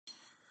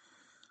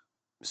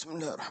بسم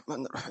الله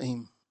الرحمن الرحيم.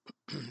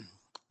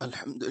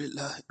 الحمد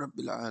لله رب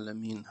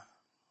العالمين،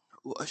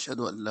 وأشهد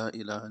أن لا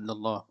إله إلا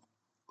الله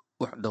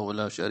وحده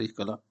لا شريك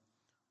له،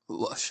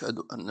 وأشهد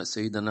أن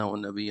سيدنا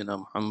ونبينا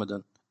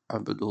محمدا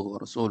عبده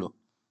ورسوله،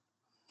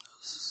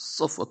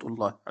 صفوة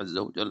الله عز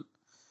وجل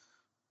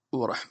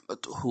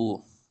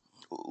ورحمته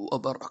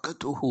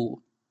وبركته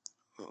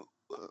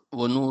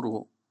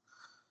ونوره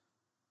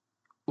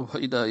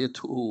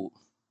وهدايته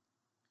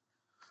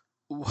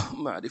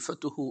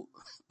ومعرفته،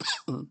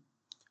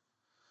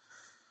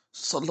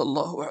 صلى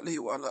الله عليه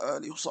وعلى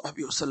آله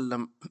وصحبه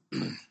وسلم.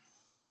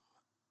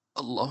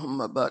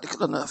 اللهم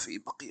بارك لنا في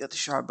بقية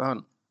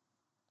شعبان،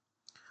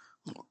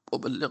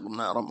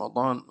 وبلغنا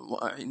رمضان،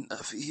 وأعنا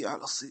فيه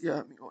على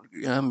الصيام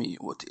والقيام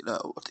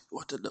وتلاوة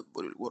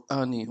وتدبر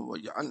القرآن،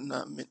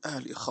 واجعلنا من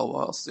أهل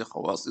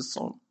خواص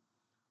الصوم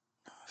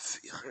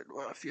في خير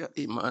وعافية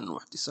إيمان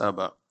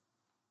واحتسابا.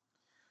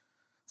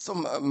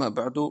 ثم أما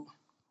بعد،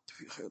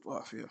 في خير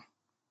وعافية.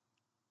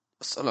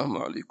 السلام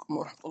عليكم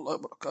ورحمة الله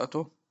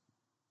وبركاته.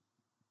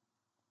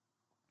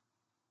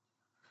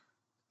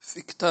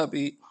 في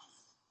كتاب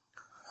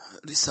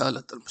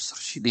رسالة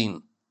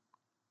المسترشدين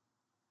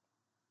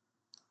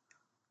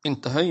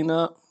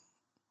انتهينا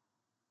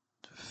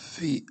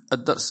في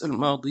الدرس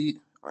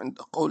الماضي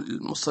عند قول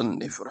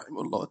المصنف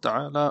رحمه الله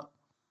تعالى: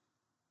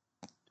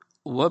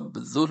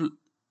 وابذل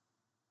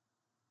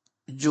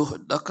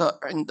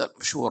جهدك عند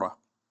المشورة.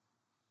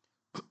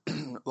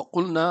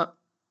 وقلنا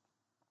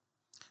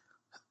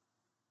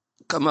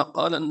كما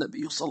قال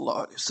النبي صلى الله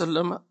عليه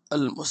وسلم: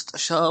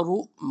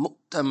 المستشار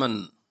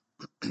مؤتمن.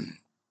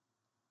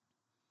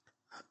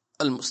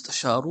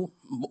 المستشار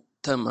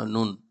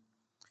مؤتمن،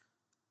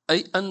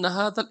 أي أن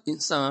هذا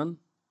الإنسان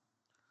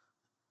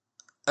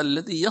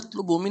الذي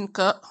يطلب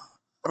منك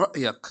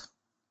رأيك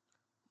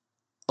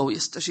أو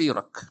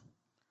يستشيرك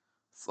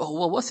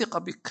فهو وثق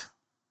بك،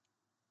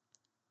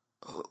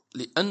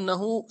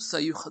 لأنه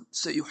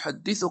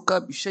سيحدثك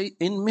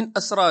بشيء من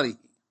أسراره.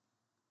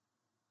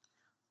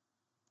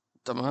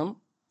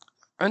 تمام؟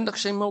 عندك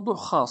شيء موضوع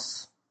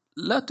خاص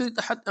لا تريد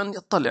أحد أن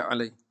يطلع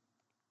عليه،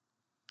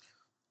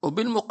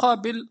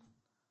 وبالمقابل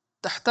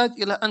تحتاج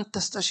إلى أن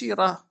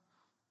تستشير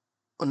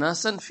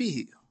أناسا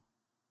فيه،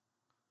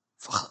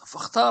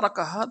 فاختارك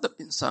هذا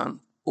الإنسان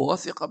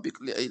ووثق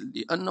بك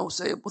لأنه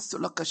سيبث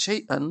لك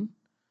شيئا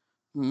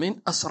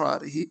من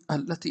أسراره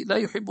التي لا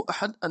يحب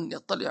أحد أن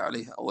يطلع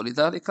عليها،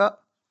 ولذلك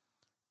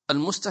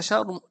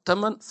المستشار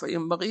مؤتمن،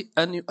 فينبغي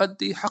أن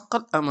يؤدي حق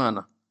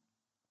الأمانة.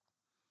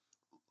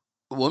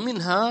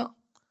 ومنها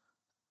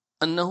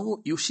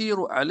أنه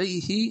يشير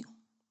عليه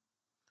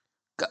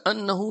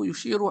كأنه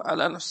يشير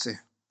على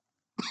نفسه،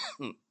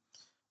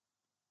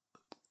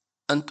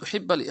 أن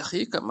تحب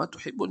لأخيك ما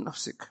تحب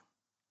لنفسك،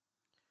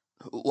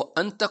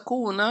 وأن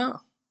تكون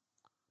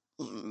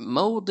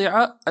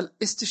موضع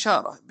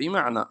الاستشارة،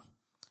 بمعنى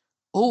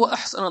هو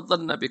أحسن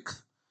الظن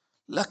بك،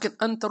 لكن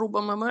أنت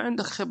ربما ما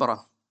عندك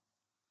خبرة،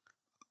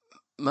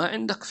 ما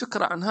عندك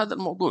فكرة عن هذا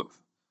الموضوع،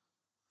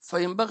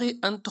 فينبغي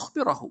أن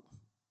تخبره،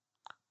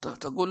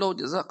 تقول له: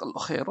 جزاك الله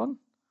خيرا،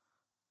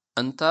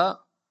 أنت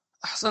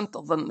أحسنت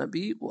الظن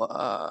بي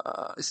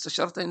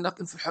واستشرتني،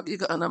 لكن في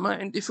الحقيقة أنا ما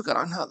عندي فكرة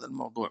عن هذا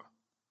الموضوع.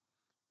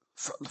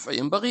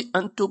 فينبغي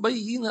أن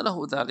تبين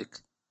له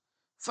ذلك.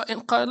 فإن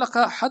قال لك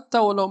حتى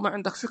ولو ما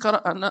عندك فكرة،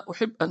 أنا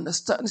أحب أن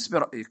نستأنس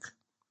برأيك،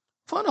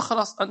 فأنا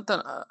خلاص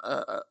أنت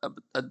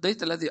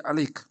أديت الذي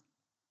عليك.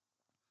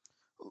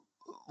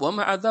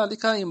 ومع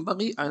ذلك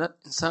ينبغي على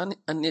الإنسان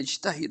أن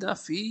يجتهد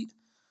في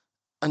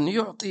أن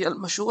يعطي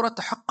المشورة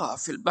حقها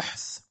في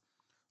البحث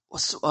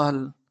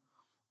والسؤال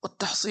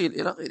والتحصيل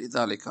إلى غير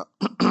ذلك.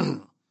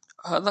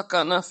 هذا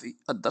كان في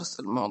الدرس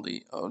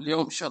الماضي.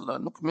 اليوم إن شاء الله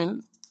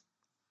نكمل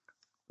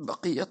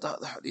بقية هذا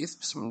الحديث.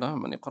 بسم الله،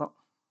 من يقرأ.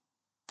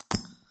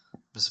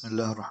 بسم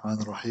الله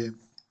الرحمن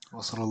الرحيم،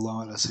 وصلى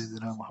الله على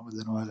سيدنا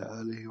محمد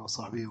وعلى آله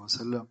وصحبه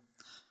وسلم.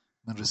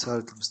 من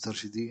رسالة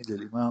المسترشدين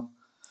للإمام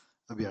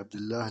أبي عبد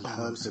الله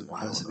الحارث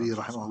المحاسبي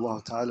رحمه الله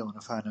تعالى،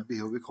 ونفعنا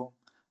به وبكم،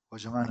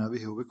 وجمعنا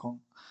به وبكم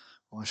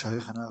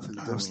ومشايخنا في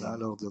الدرس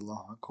الأعلى رضي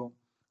الله عنكم،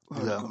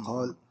 إلى أن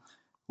قال: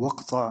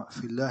 واقطع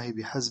في الله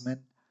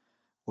بحزم،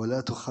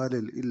 ولا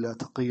تخالل إلا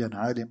تقيا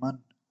عالما،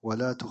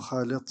 ولا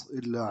تخالط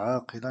إلا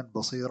عاقلا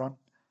بصيرا،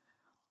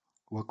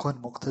 وكن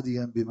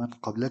مقتديا بمن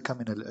قبلك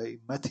من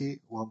الأئمة،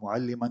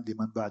 ومعلما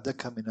لمن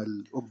بعدك من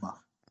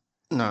الأمة.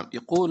 نعم،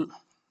 يقول: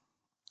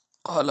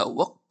 قال: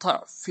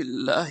 واقطع في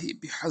الله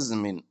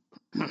بحزم.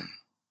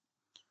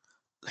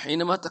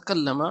 حينما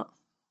تكلم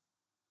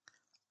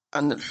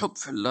عن الحب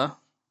في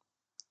الله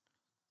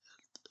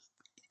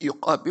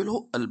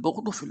يقابله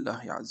البغض في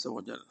الله عز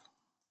وجل،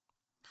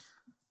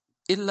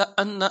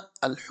 إلا أن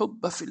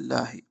الحب في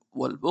الله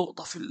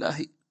والبغض في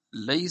الله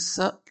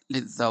ليس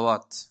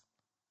للذوات،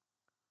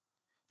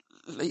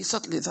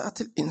 ليست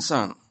لذات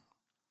الإنسان،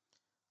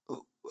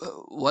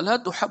 ولا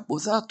تحب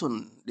ذات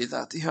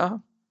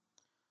لذاتها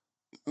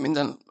من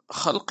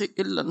الخلق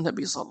إلا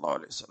النبي صلى الله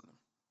عليه وسلم.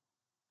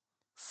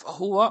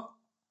 فهو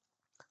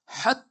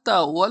حتى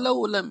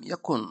ولو لم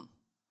يكن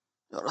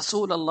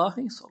رسول الله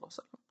صلى الله عليه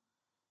وسلم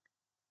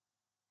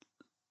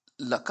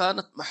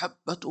لكانت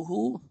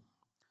محبته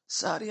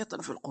سارية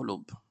في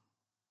القلوب،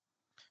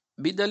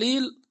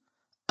 بدليل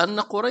أن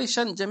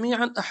قريشا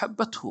جميعا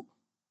أحبته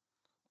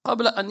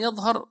قبل أن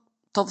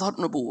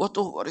تظهر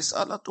نبوته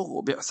ورسالته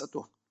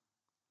وبعثته.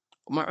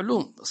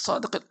 ومعلوم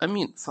الصادق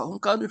الأمين، فهم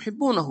كانوا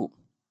يحبونه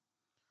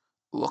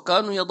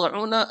وكانوا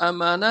يضعون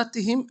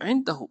أماناتهم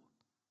عنده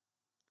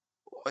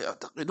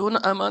ويعتقدون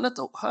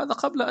أمانته، هذا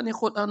قبل أن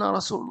يقول أنا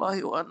رسول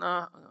الله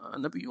وأنا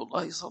نبي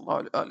الله صلى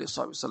الله عليه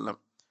وسلم.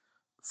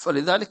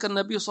 فلذلك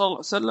النبي صلى الله عليه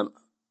وسلم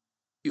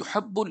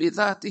يحب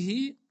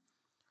لذاته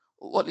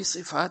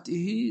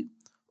ولصفاته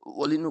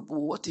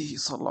ولنبوته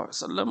صلى الله عليه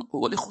وسلم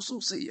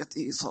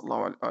ولخصوصيته صلى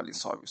الله عليه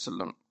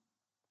وسلم.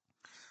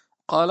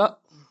 قال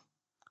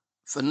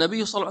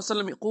فالنبي صلى الله عليه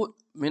وسلم يقول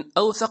من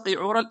أوثق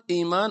عرى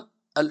الإيمان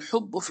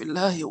الحب في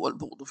الله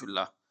والبغض في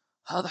الله.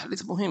 هذا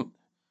حديث مهم.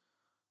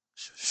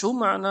 شو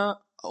معنى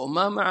أو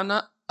ما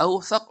معنى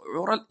أوثق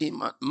عرى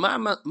الإيمان؟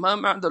 ما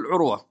معنى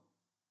العروة؟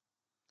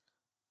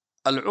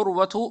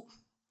 العروة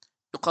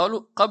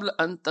يقال قبل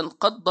أن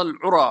تنقض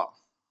العرى،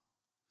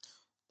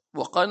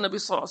 وقال النبي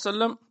صلى الله عليه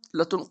وسلم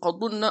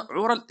لتنقضن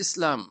عرى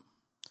الإسلام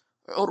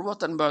عروة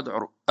بعد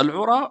عروة.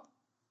 العرى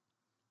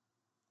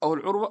أو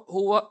العروة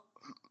هو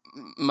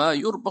ما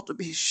يربط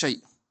به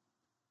الشيء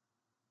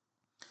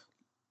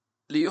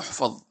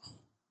ليحفظ،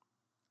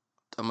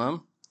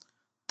 تمام؟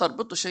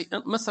 تربط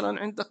شيئا، مثلا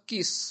عندك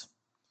كيس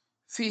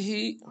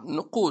فيه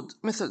نقود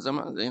مثل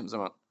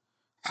زمان،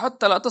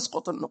 حتى لا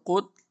تسقط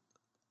النقود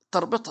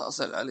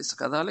تربطها، أليس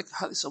كذلك؟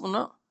 هذه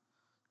يسمونها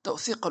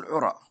توثيق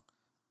العرى،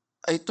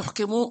 أي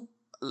تحكم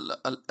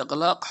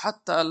الإغلاق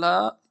حتى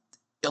لا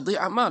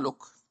يضيع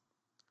مالك.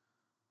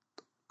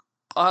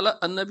 قال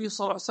النبي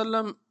صلى الله عليه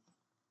وسلم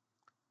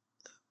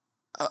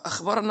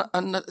أخبرنا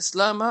أن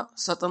الإسلام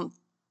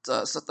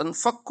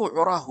ستنفك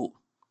عراه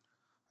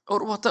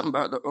عروة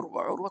بعد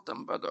عروة، عروة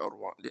بعد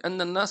عروة،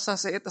 لأن الناس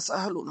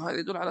سيتساهلون. هذا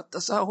يدل على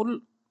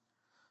التساهل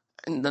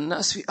عند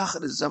الناس في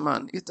آخر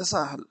الزمان.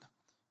 يتساهل،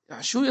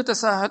 يعني شو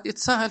يتساهل؟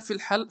 يتساهل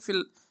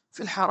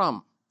في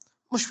الحرام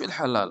مش في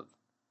الحلال.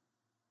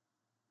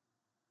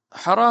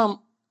 حرام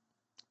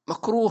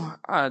مكروه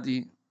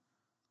عادي،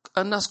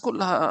 الناس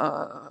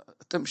كلها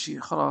تمشي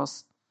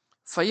خلاص،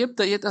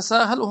 فيبدأ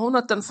يتساهل، وهنا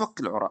تنفك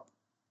العرى،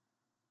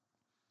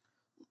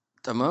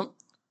 تمام؟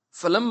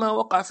 فلما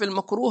وقع في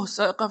المكروه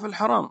سيقع في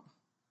الحرام،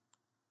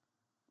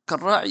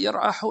 كالراعي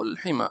يرعى حول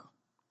الحمى.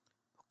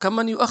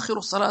 كمن يؤخر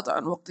الصلاة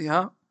عن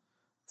وقتها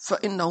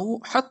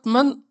فإنه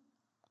حتما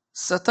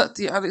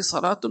ستأتي عليه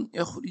صلاة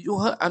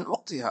يخرجها عن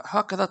وقتها،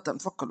 هكذا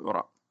تنفك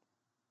العرى.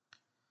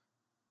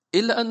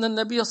 إلا أن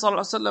النبي صلى الله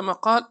عليه وسلم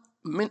قال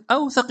من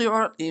أوثق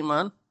عرى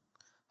الإيمان،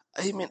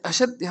 أي من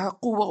أشدها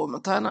قوة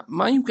ومتانة،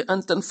 ما يمكن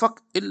أن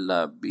تنفك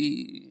إلا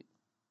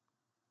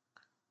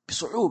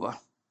بصعوبة،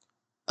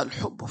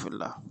 الحب في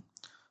الله.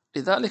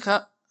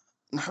 لذلك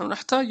نحن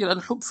نحتاج إلى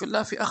الحب في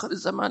الله في آخر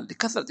الزمان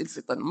لكثرة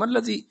الفتن. ما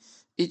الذي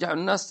يجعل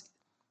الناس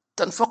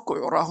تنفك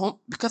عراهم؟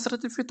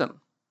 بكثرة الفتن،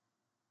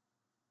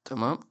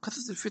 تمام؟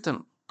 كثرة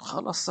الفتن،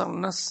 خلاص صار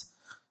الناس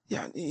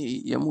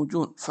يعني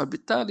يموجون.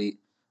 فبالتالي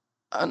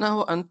أنا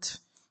وأنت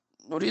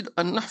نريد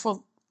أن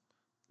نحفظ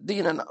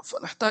ديننا،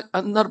 فنحتاج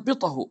أن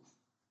نربطه.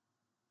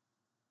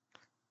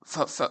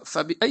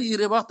 فبأي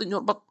رباط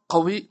يربط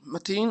قوي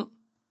متين؟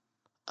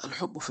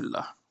 الحب في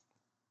الله.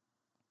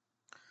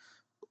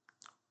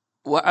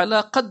 وعلى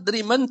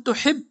قدر من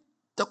تحب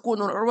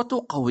تكون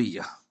العروة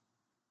قوية،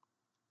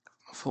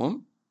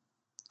 مفهوم؟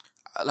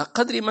 على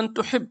قدر من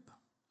تحب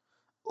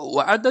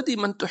وعدد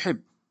من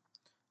تحب.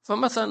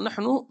 فمثلا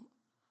نحن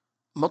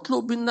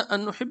مطلوب منا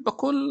أن نحب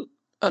كل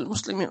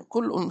المسلمين،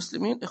 كل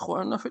المسلمين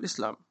إخواننا في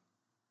الإسلام،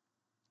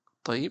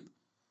 طيب،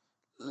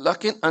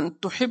 لكن أن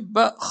تحب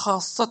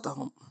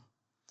خاصتهم،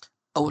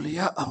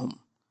 أولياءهم،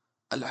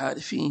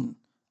 العارفين،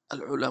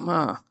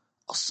 العلماء،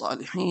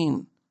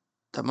 الصالحين،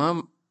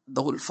 تمام،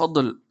 ذو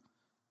الفضل،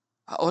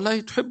 هؤلاء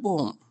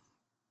تحبهم.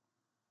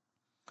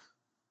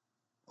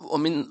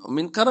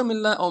 ومن كرم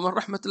الله أو من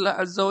رحمة الله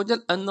عز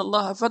وجل أن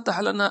الله فتح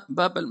لنا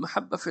باب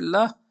المحبة في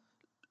الله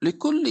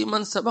لكل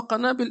من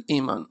سبقنا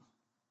بالإيمان.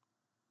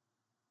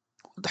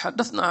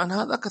 وتحدثنا عن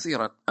هذا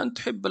كثيرا، أن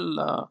تحب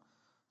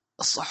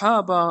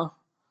الصحابة،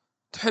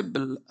 تحب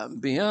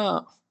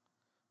الأنبياء،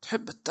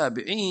 تحب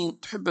التابعين،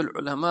 تحب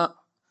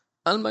العلماء،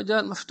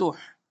 المجال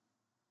مفتوح.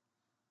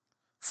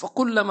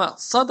 فكلما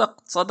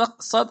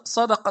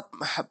صدقت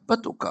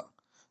محبتك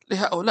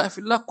لهؤلاء في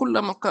الله،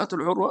 كلما كانت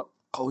العروة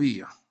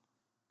قوية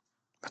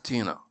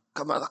متينة،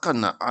 كما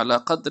ذكرنا على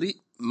قدر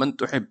من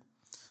تحب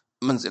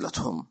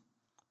منزلتهم،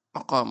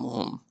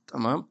 مقامهم،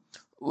 تمام؟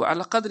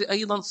 وعلى قدر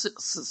أيضا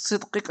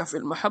صدقك في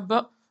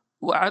المحبة،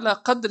 وعلى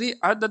قدر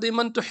عدد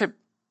من تحب.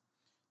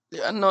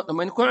 لأنه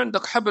لما يكون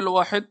عندك حبل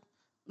واحد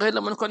غير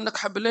لما يكون عندك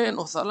حبلين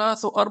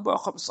وثلاث وأربع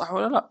وخمس، صح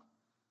ولا لا؟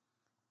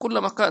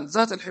 كلما كان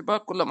ذات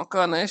الحبال كلما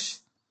كان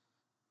إيش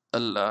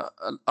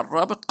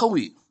الرابط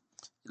قوي.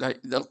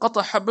 إذا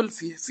انقطع حبل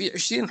في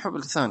 20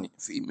 حبل ثاني،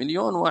 في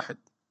مليون واحد،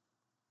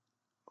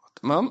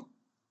 تمام؟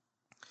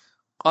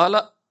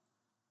 قال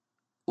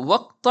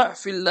واقطع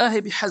في الله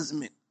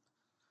بحزم،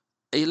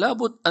 أي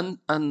لابد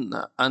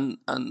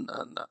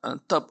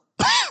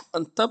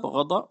أن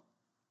تبغض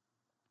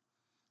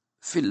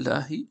في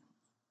الله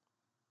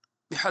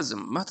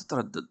بحزم، ما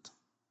تتردد.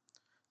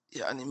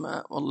 يعني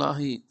ما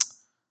والله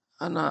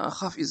أنا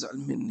أخاف يزعل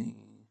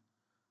مني،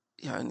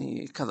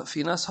 يعني كذا.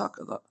 في ناس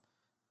هكذا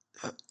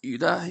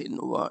يداهن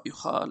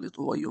ويخالط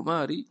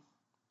ويماري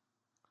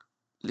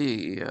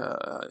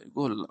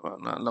يقول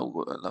أنا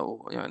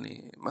لو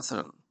يعني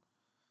مثلا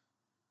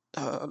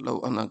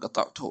لو أنا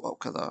قطعته أو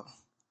كذا،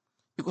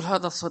 يقول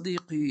هذا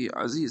صديقي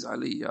عزيز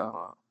علي.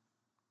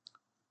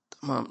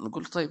 تمام،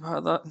 نقول طيب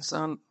هذا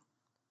إنسان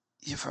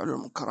يفعل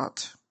المنكرات،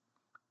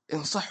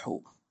 انصحه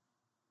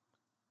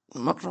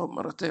مرة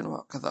ومرتين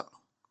وهكذا.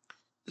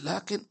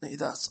 لكن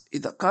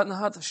إذا كان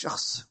هذا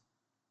الشخص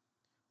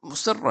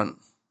مصرا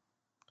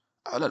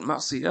على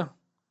المعصية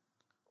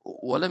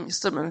ولم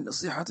يستمع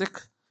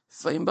لنصيحتك،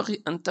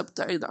 فينبغي أن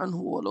تبتعد عنه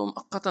ولو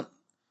مؤقتا،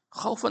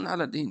 خوفا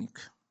على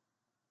دينك،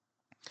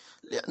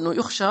 لأنه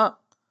يخشى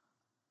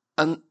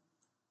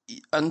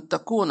أن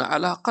تكون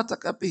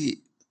علاقتك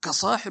به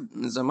كصاحب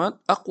من زمان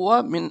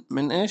أقوى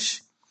من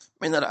إيش؟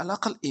 من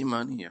العلاقة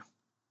الإيمانية،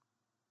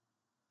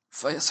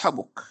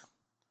 فيسحبك.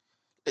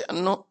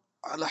 لأنه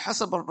على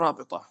حسب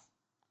الرابطة،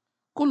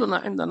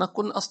 كلنا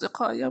كنا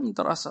أصدقاء أيام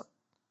الدراسة،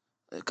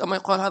 كما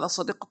يقال هذا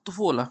صديق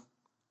الطفولة،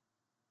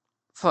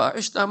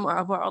 فعشنا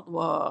مع بعض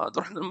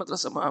ورحنا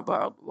المدرسة مع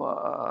بعض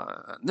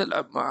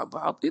ونلعب مع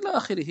بعض إلى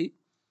آخره.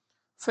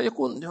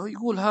 فيكون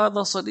يقول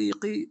هذا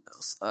صديقي،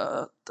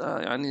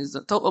 يعني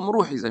توأم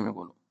روحي زي ما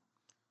يقولوا.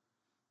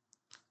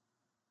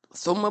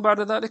 ثم بعد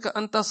ذلك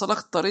أنت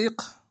سلكت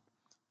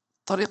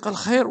طريق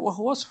الخير،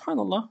 وهو سبحان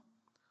الله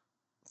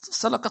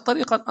سلك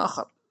طريقا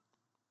آخر.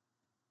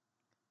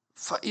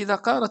 فإذا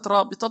كانت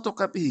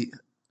رابطتك به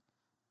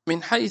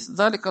من حيث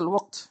ذلك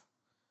الوقت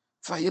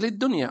فهي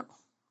للدنيا،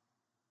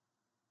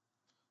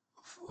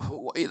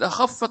 وإذا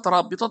خفت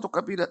رابطتك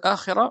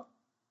بالآخرة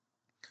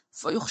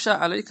فيخشى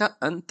عليك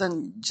أن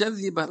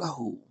تنجذب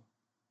له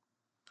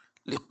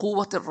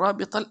لقوة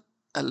الرابطة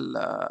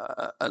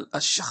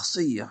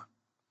الشخصية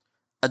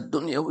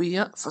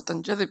الدنيوية،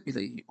 فتنجذب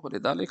إليه.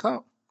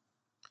 ولذلك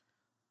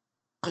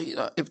قيل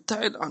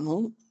ابتعد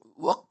عنه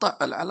واقطع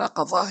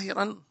العلاقة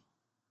ظاهرا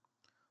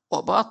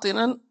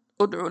وباطنا،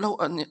 ادعو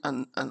له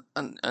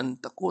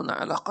أن تكون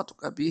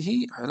علاقتك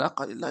به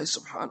علاقة لله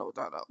سبحانه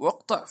وتعالى،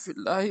 واقطع في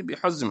الله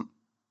بحزم.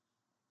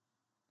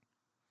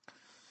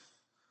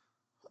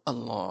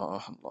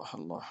 الله الله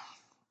الله.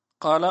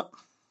 قال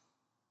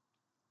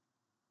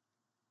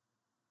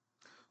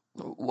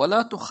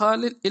ولا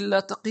تخالل إلا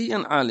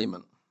تقيا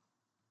عالما،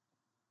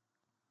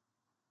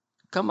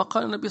 كما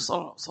قال النبي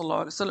صلى الله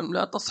عليه وسلم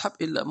لا تصحب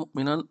إلا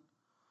مؤمنا،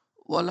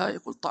 ولا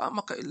يأكل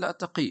طعامك إلا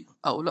تقي،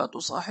 أو لا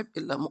تصاحب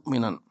إلا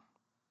مؤمنا.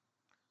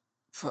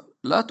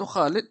 فلا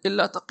تخالل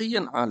إلا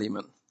تقيا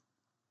عالما،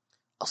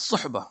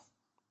 الصحبة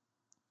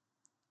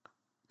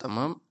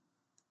تمام،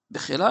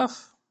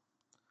 بخلاف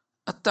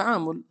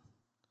التعامل.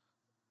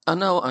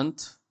 أنا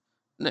وأنت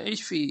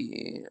نعيش في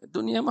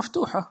دنيا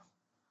مفتوحة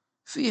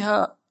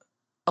فيها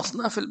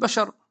أصناف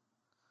البشر،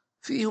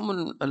 فيهم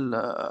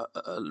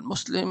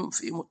المسلم،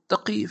 فيهم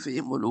التقي،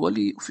 فيهم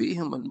الولي،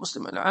 فيهم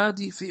المسلم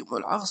العادي، فيهم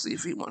العاصي،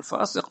 فيهم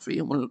الفاسق،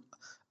 فيهم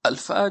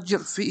الفاجر،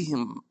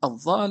 فيهم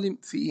الظالم،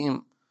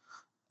 فيهم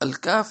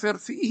الكافر،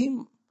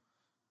 فيهم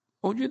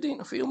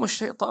موجودين، فيهم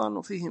الشيطان،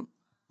 وفيهم.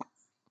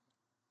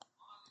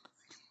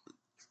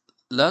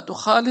 لا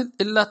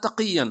تخالد إلا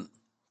تقيا.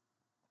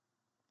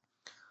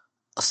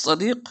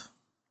 الصديق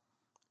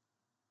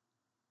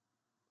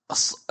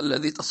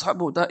الذي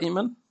تصحبه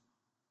دائما،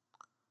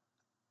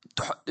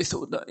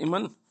 تحدثه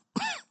دائما،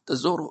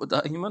 تزوره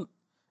دائما،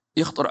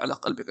 يخطر على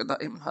قلبك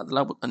دائما، هذا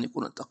لابد أن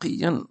يكون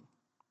تقيا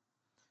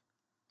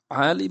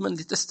عالما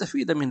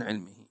لتستفيد من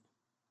علمه.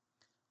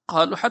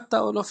 قالوا حتى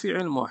ولو في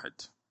علم واحد،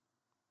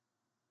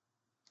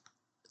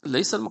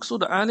 ليس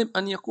المقصود عالم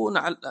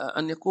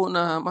أن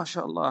يكون ما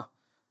شاء الله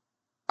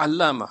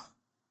علامة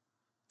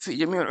في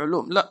جميع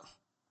العلوم، لا.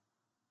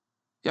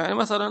 يعني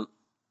مثلا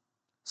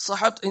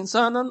صحبت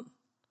إنسانا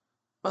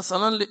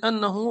مثلا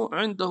لأنه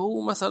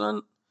عنده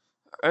مثلا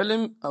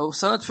علم أو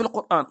سند في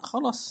القرآن،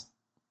 خلاص.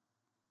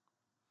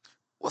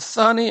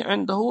 والثاني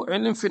عنده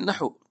علم في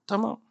النحو،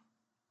 تمام.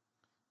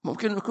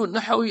 ممكن يكون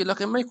نحوي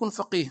لكن ما يكون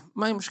فقيه،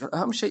 ما هي مشكلة،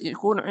 أهم شيء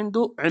يكون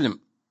عنده علم،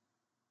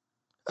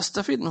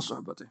 أستفيد من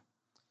صحبته.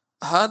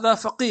 هذا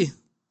فقيه،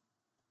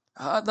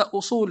 هذا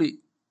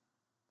أصولي،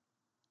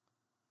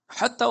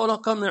 حتى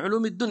ولو كان من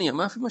علوم الدنيا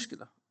ما في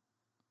مشكلة.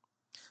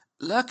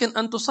 لكن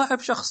أن تصاحب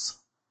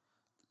شخص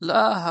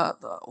لا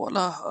هذا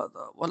ولا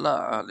هذا ولا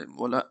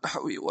عالم ولا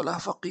نحوي ولا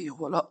فقيه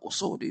ولا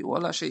أصولي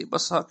ولا شيء،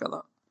 بس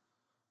هكذا،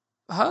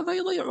 هذا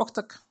يضيع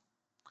وقتك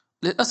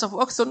للأسف.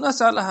 وأكثر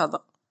الناس على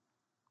هذا،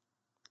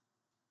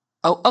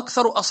 أو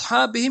أكثر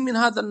أصحابه من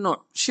هذا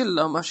النوع،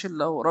 شلة ما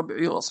شلة،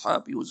 وربعي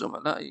وأصحابي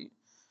وزملائي،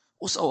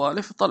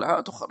 وسوالف،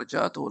 طلعات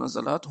وخرجات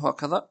ونزلات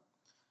وهكذا،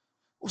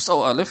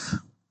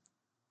 وسوالف،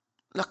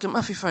 لكن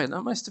ما في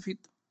فائدة، ما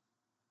يستفيد،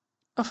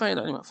 ما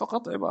فائدة. يعني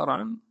فقط عبارة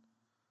عن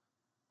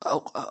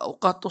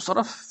أوقات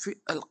تصرف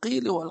في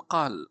القيل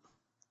والقال،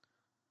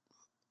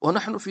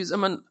 ونحن في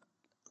زمن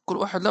كل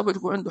واحد لابد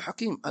يكون عنده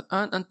حكيم.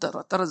 الآن أنت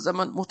ترى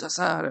الزمن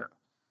متسارع،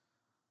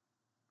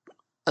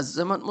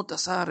 الزمن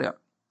متسارع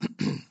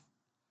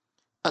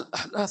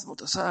الأحداث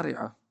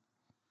متسارعة،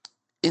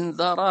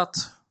 إنذارات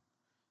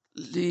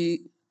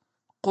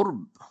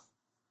لقرب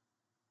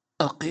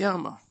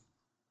القيامة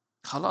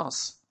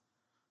خلاص.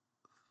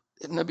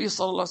 النبي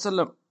صلى الله عليه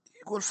وسلم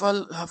يقول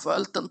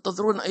فهل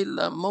تنتظرون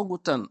إلا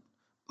موتا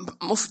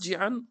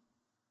مفجعا،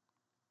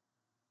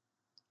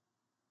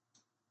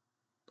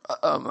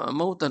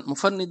 موتا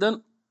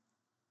مفندا،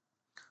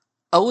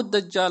 أو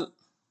الدجال،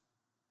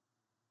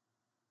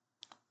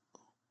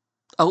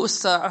 أو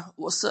الساعة،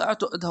 والساعة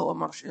أدهى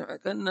ومرش. يعني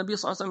كان النبي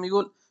صلى الله عليه وسلم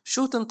يقول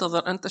شو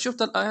تنتظر؟ أنت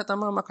شفت الآيات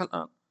أمامك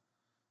الآن،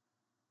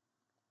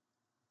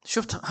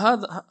 شفت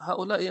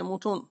هؤلاء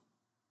يموتون،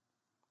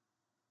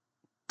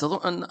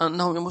 تظن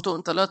أنهم يموتون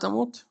أنت لا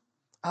تموت؟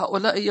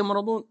 هؤلاء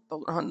يمرضون،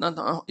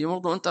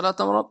 يمرضون أنت لا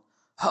تمرض؟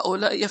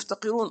 هؤلاء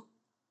يفتقرون،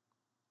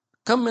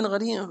 كم من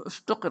غني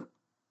افتقر،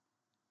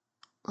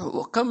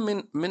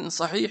 وكم من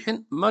صحيح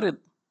مرض،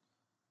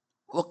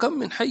 وكم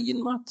من حي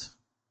مات.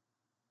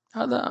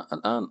 هذا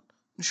الآن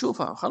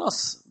نشوفها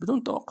خلاص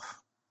بدون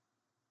توقف.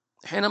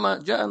 حينما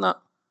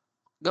جاءنا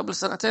قبل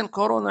سنتين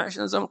كورونا،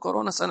 عشنا زمن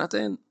كورونا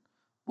سنتين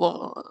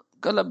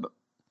وقلب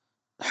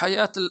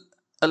حياة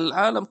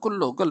العالم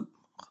كله، قلب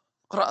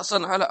رأسا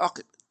على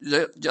عقب.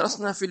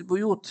 جلسنا في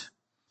البيوت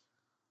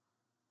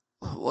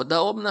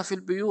وداومنا في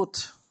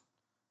البيوت،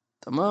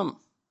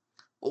 تمام،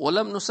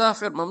 ولم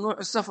نسافر، ممنوع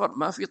السفر،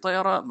 ما في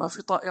طيران، ما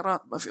في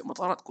طائرات، ما في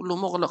مطارات، كله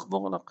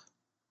مغلق.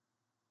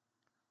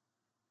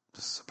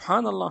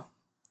 سبحان الله.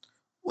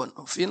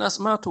 وفي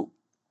ناس ماتوا،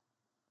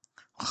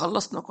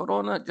 خلصنا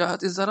كورونا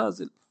جاءت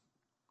الزلازل.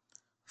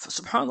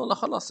 فسبحان الله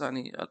خلاص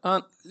يعني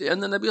الآن،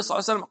 لأن النبي صلى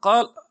الله عليه وسلم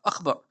قال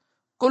أخبر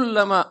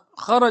كلما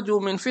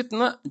خرجوا من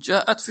فتنة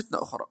جاءت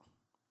فتنة أخرى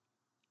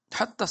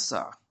حتى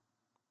الساعة.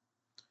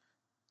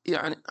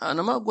 يعني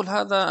أنا ما أقول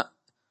هذا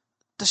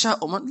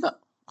تشاؤما، لا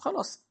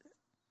خلاص،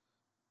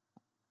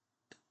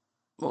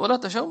 ولا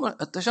تشاؤم.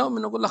 التشاؤم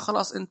إنه أقول لك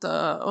خلاص أنت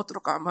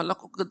اترك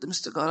أعمالك وقدم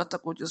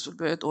استقالتك واجلس في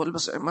البيت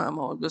والبس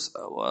عمامة والبس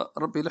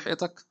وربي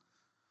لحيتك،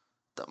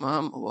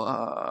 تمام،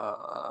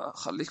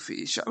 وخليك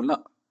في شعب.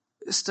 لا،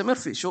 استمر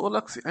في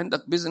شغلك، في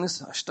عندك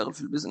بيزنس اشتغل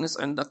في البيزنس،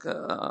 عندك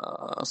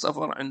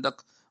سفر،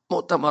 عندك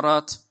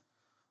مؤتمرات،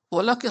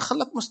 ولكن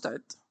خلك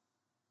مستعد.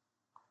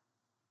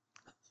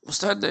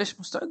 مستعد ايش؟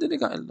 مستعد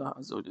لقاء الله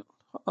عز وجل.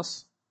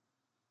 خلاص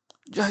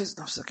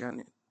جهز نفسك.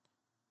 يعني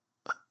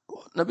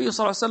النبي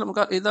صلى الله عليه وسلم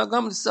قال إذا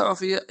قامت الساعة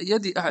في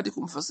يد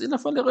أحدكم فسيلة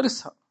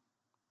فليغرسها.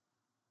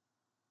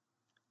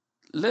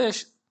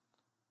 ليش؟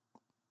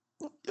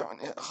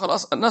 يعني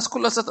خلاص الناس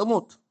كلها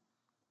ستموت،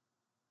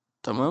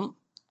 تمام،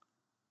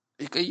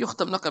 لكي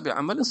يختم لك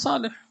بعمل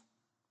صالح.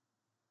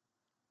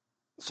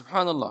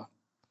 سبحان الله.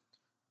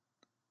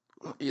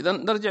 إذا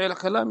نرجع إلى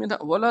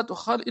كلامنا، ولا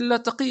تخال إلا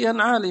تقيا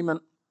عالما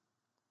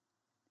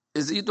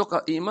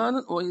يزيدك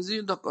إيمانا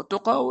ويزيدك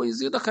تقى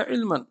ويزيدك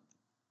علما.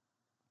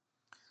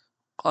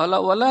 قال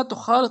ولا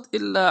تخالط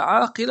إلا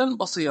عاقلا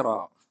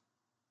بصيرا.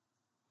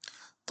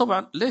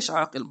 طبعا ليش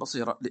عاقل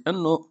بصيرا؟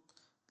 لأنه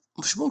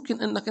مش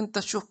ممكن أنك أنت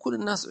تشوف كل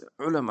الناس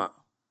علماء،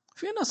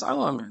 في ناس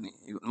عوام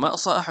يعني ما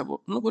صاحبه.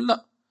 نقول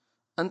لا،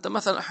 أنت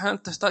مثلا أحيانا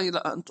تحتاج إلى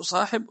أن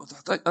تصاحب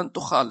وتحتاج أن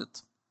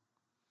تخالط.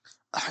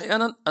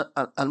 أحيانا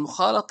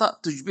المخالطة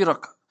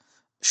تجبرك.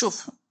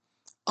 شوف،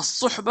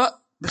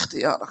 الصحبة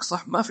باختيارك،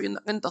 صح؟ ما في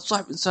أنك أنت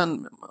تصاحب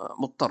إنسان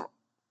مضطر،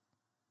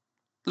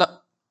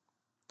 لا،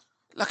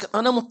 لكن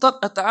أنا مضطر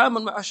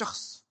أتعامل مع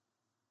شخص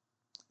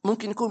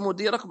ممكن يكون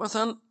مديرك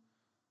مثلا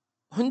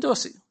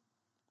هندوسي،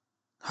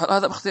 هل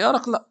هذا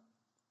باختيارك؟ لا،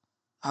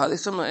 هذا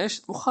يسمى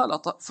إيش؟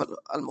 مخالطة.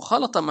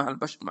 فالمخالطة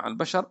مع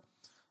البشر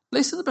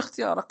ليست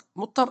باختيارك،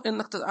 مضطر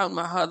إنك تتعامل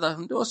مع هذا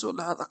هندوسي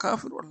ولا هذا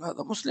كافر ولا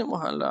هذا مسلم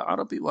وهذا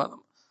عربي وهذا،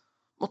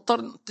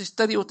 مضطر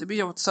تشتري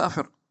وتبيع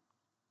وتسافر.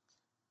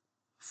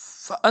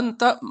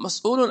 فأنت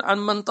مسؤول عن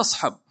من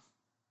تصحب،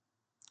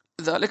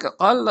 لذلك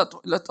قال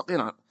لا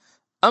تقين عنه.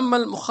 أما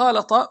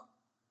المخالطة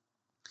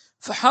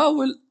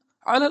فحاول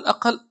على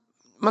الأقل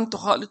من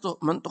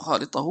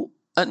تخالطه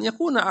أن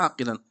يكون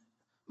عاقلا.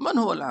 من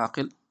هو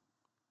العاقل؟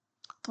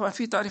 طبعا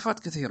في تعريفات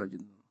كثيرة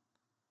جدا،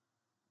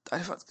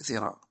 تعريفات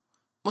كثيرة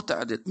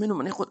متعدد. منهم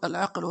من يقول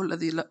العاقل هو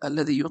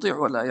الذي يطيع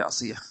ولا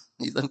يعصيه.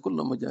 إذن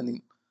كلهم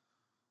مجانين،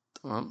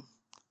 تمام،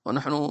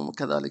 ونحن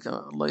كذلك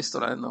الله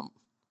يستر علينا.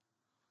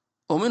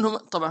 ومنهم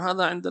طبعا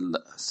هذا عند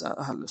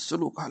أهل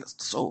السلوك، أهل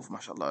التصوف ما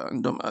شاء الله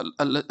عندهم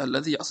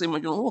الذي يعصي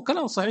مجنون. هو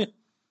كلام صحيح.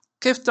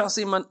 كيف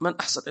تعصي من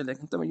أحسن إليك؟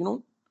 أنت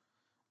مجنون،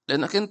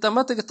 لأنك أنت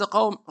ما تقدر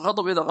تقاوم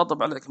غضب إذا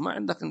غضب عليك، ما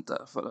عندك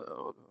أنت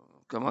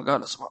كما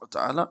قال سبحانه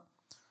وتعالى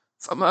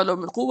فما له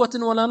من قوة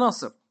ولا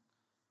ناصر.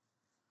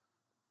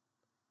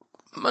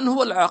 من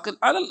هو العاقل؟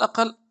 على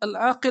الأقل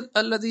العاقل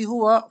الذي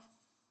هو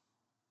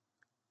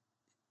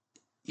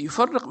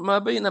يفرق ما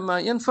بين ما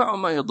ينفع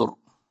وما يضر،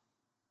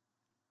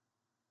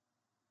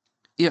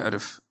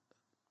 يعرف.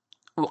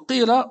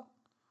 وقيل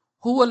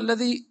هو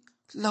الذي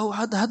له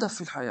هدف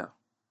في الحياة،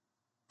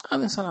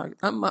 هذا إنسان عاقل.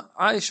 أما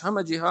عايش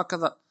همجي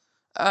هكذا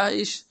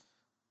عايش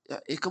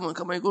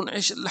كما يقول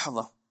عيش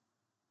اللحظة،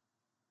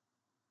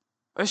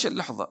 عيش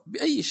اللحظة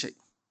بأي شيء،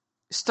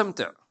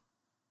 استمتع،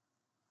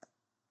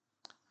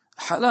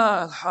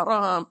 حلال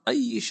حرام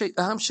أي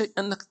شيء، أهم شيء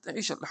أنك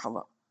تعيش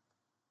اللحظة.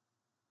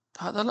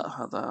 هذا لا،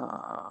 هذا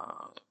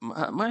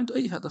ما عنده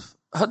أي هدف،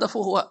 هدفه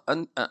هو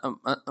أن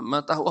ما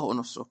تهواه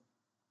نفسه.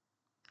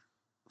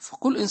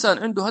 فكل إنسان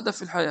عنده هدف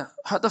في الحياة،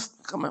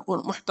 هدف كما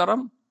يقول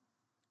محترم،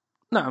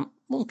 نعم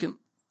ممكن.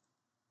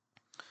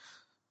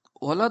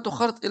 ولا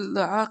تخرط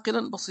إلا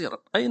عاقلا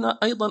بصيرا.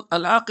 أيضا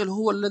العاقل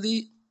هو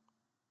الذي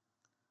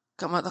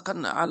كما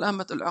ذكرنا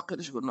علامة العاقل،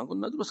 إيش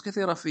قلنا دروس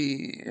كثيرة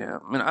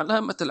من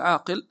علامة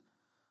العاقل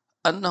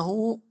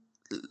أنه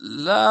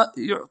لا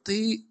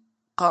يعطي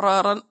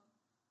قرارا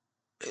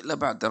إلا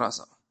بعد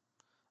دراسة،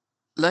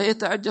 لا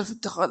يتعجل في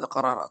اتخاذ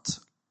قرارات،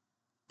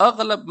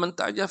 أغلب من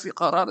تعجل في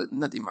قرار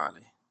ندم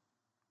عليه.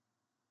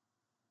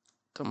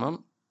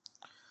 تمام.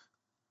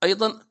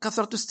 أيضا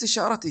كثرة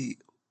استشارته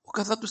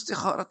وكثرة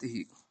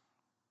استخارته.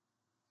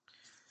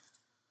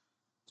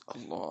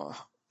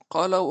 الله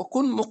قال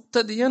وكن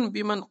مقتديا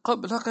بمن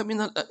قبلك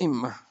من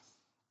الأئمة.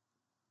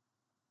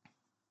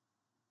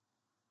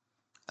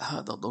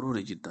 هذا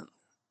ضروري جدا.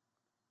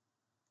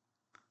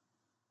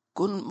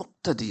 كن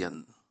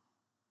مقتديا،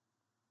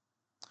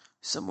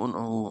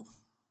 يسمونه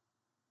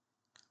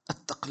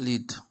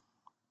التقليد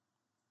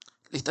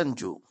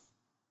لتنجو.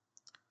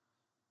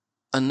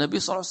 النبي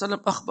صلى الله عليه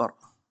وسلم أخبر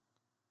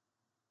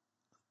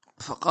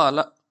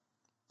فقال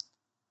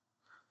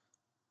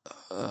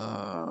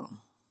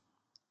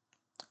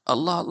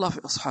الله الله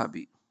في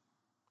أصحابي.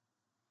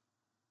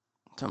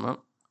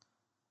 تمام.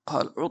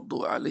 قال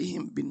عضوا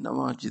عليهم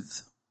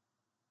بالنواجذ.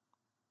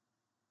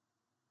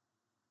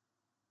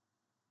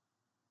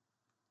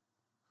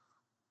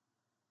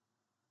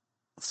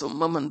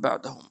 ثم من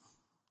بعدهم.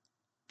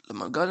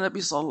 لما قال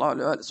النبي صلى الله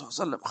عليه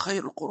وسلم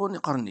خير القرون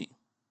قرني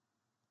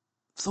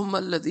ثم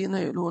الذين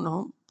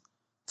يلونهم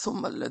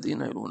ثم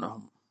الذين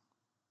يلونهم.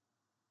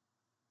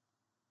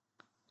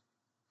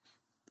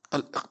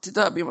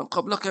 الاقتداء بمن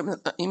قبلك من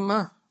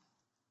الأئمة،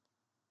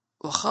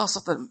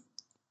 وخاصة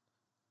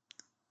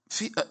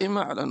في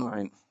أئمة على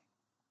نوعين: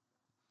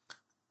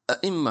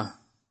 أئمة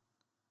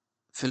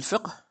في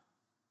الفقه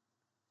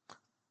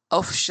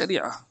أو في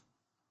الشريعة،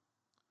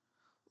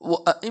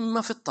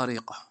 وأئمة في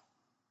الطريقة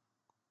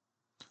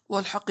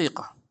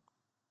والحقيقة.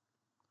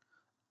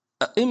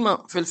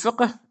 أئمة في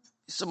الفقه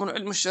يسمون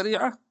علم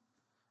الشريعة،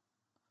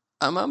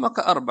 أمامك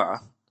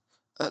أربعة: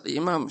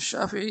 الإمام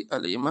الشافعي،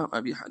 الإمام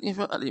أبي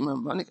حنيفة،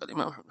 الإمام مالك،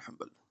 الإمام أحمد بن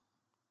حنبل.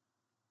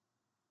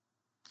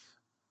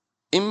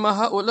 إما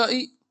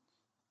هؤلاء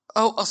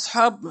أو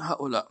أصحاب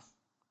هؤلاء.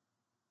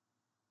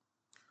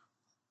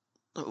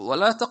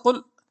 ولا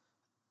تقل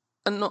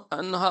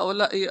أن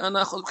هؤلاء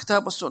أنا أخذ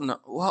كتاب السنة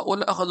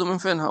وهؤلاء أخذوا من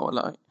فين؟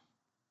 هؤلاء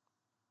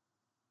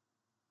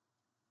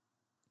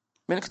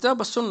من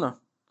كتاب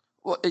السنة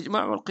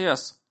والإجماع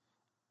والقياس.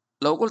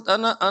 لو قلت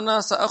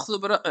أنا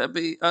سأخذ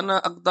أنا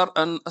أقدر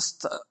أن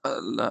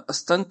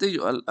أستنتج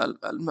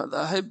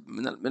المذاهب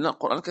من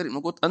القرآن الكريم،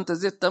 وقلت أنت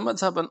زدت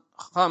مذهبا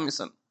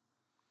خامسا،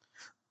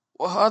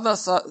 وهذا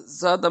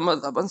زاد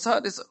مذهبا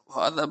سادسا،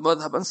 وهذا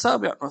مذهبا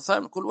سابعا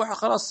وثامن، كل واحد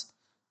خلاص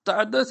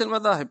تعددت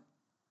المذاهب.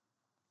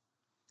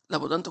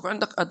 لابد أن تكون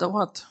عندك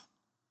أدوات.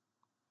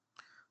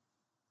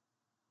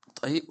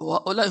 طيب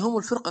وهؤلاء هم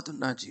الفرقة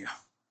الناجية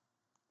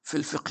في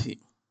الفقه.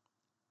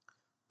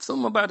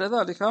 ثم بعد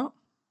ذلك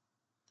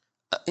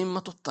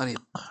أئمة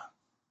الطريق،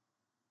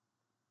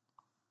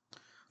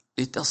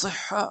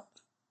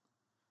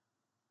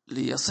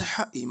 ليصح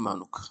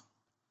إيمانك.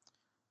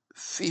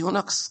 في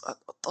هناك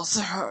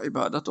تصح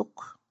عبادتك،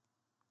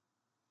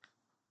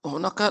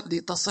 وهناك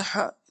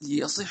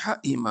ليصح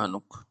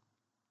إيمانك.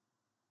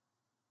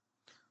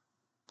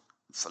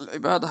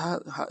 فالعبادة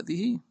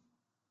هذه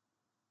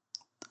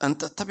أن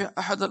تتبع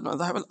أحد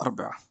المذاهب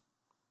الأربعة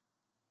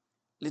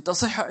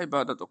لتصح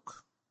عبادتك.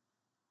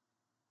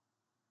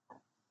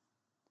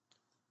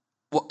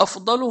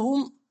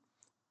 وأفضلهم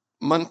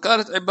من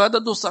كانت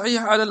عبادته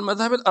صحيحة على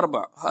المذاهب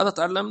الأربعة. هذا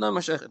تعلمنا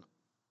مشايخنا.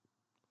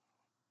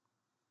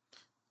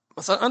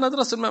 مثلا أنا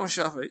أدرس الإمام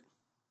الشافعي.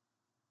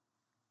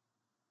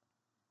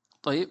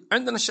 طيب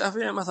عندنا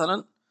الشافعية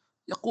مثلا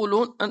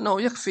يقولون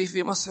أنه يكفي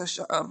في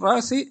مسح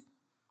الرأس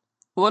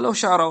ولو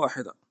شعرة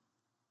واحدة.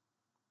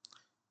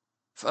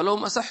 فلو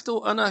مسحت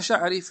أنا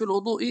شعري في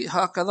الوضوء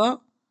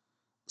هكذا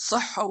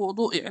صح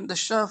وضوئي عند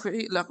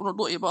الشافعي، لكن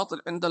وضوئي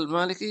باطل عند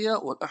المالكية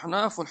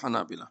والأحناف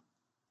والحنابلة.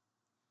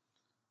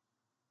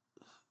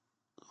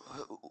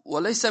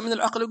 وليس من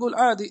العقل يقول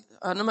عادي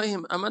أنا ما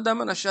يهم، أما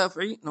دام أنا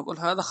الشافعي نقول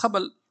هذا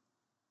خبل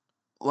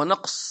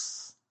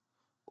ونقص،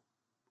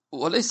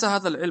 وليس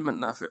هذا العلم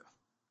النافع.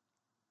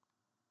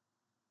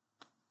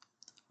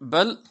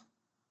 بل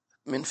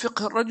من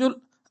فقه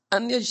الرجل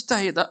أن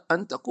يجتهد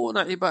أن تكون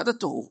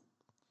عبادته،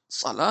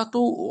 صلاته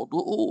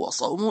ووضوءه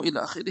وصومه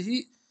إلى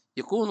آخره،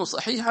 يكون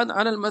صحيحا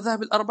على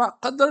المذاهب الأربع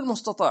قدر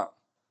المستطاع.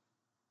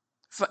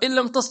 فإن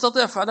لم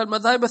تستطع فعلى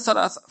المذاهب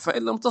الثلاثة،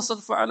 فإن لم تستطع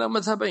فعلى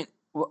مذهبين،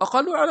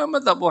 وأقل على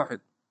مذهب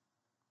واحد.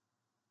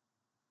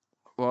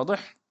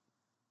 واضح؟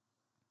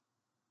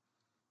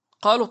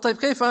 قالوا طيب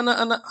كيف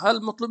أنا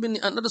هل مطلوب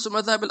مني أن أدرس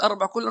المذاهب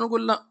الأربعة كلها؟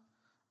 نقول لا.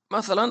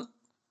 مثلا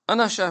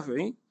أنا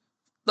شافعي،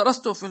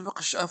 درست في الفقه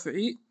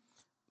الشافعي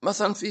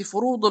مثلا في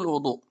فروض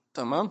الوضوء،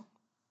 تمام،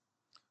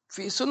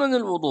 في سنن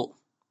الوضوء،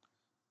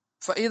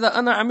 فإذا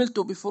أنا عملت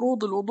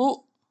بفروض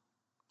الوضوء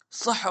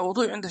صح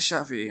وضوء عند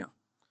الشافعية،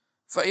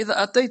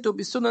 فإذا أتيت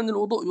بسنن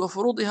الوضوء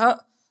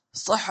وفروضها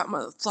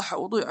صح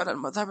وضوء على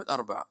المذاهب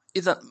الأربعة.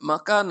 إذا ما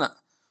كان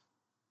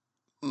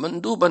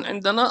مندوبا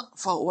عندنا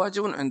فهو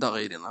واجب عند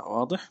غيرنا.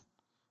 واضح؟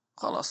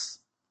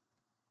 خلاص.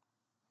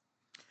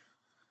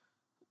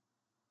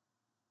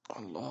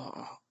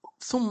 الله.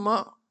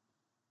 ثم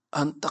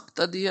أن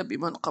تقتدي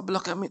بمن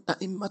قبلك من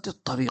أئمة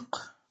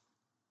الطريق،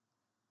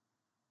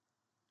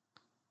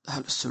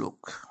 أهل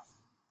السلوك،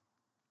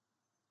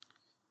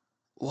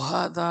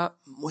 وهذا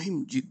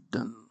مهم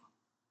جدا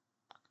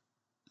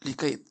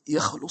لكي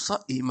يخلص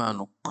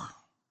إيمانك.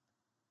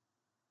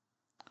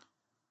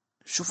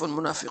 شوف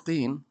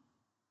المنافقين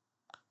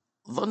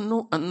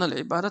ظنوا أن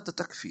العبادة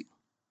تكفي،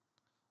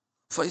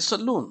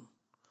 فيصلون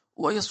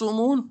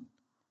ويصومون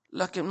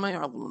لكن ما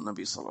يعظمون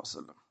النبي صلى الله عليه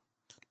وسلم،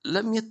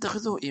 لم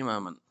يتخذوه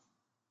إماما.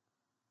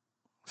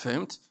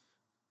 فهمت؟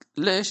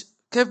 ليش؟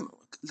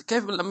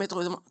 كيف لما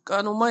يتخذوا؟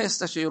 كانوا ما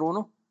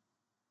يستشيرونه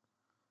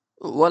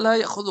ولا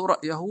يأخذوا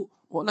رأيه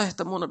ولا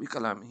يهتمون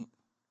بكلامه.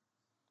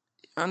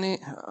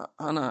 يعني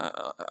أنا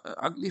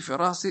عقلي في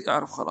راسي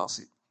أعرف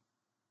خلاصي.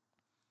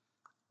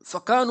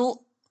 فكانوا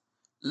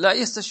لا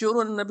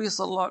يستشيرون النبي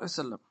صلى الله عليه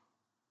وسلم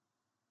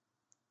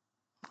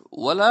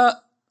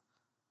ولا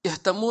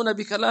يهتمون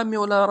بكلامه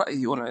ولا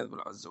رأيه، والعياذ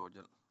بالله عز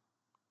وجل.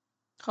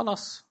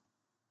 خلاص.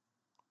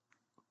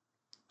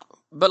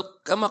 بل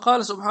كما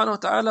قال سبحانه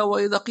وتعالى: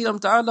 وإذا قيل لهم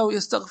تعالوا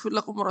يستغفر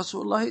لكم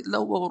رسول الله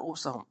لووا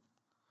رؤوسهم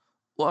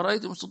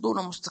ورأيتهم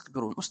يصدون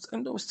مستكبرون.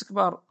 عندهم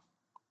استكبار.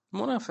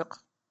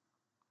 منافق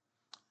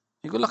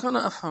يقول لك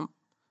أنا أفهم.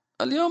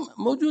 اليوم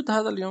موجود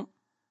هذا اليوم.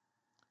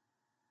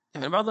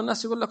 يعني بعض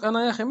الناس يقول لك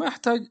أنا يا أخي ما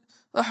أحتاج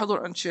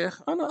أحضر عند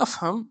شيخ، أنا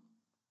أفهم،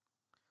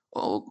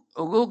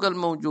 وجوجل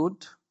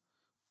موجود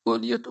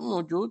واليوتيوب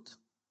موجود،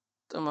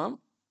 تمام،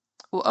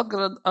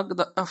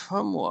 وأقدر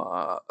أفهم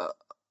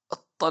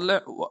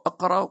وأطلع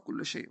وأقرأ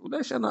وكل شيء.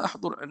 وليش أنا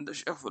أحضر عند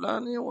الشيخ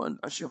فلاني وعند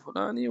الشيخ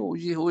فلاني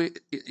ويجي هو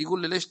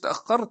يقول لي ليش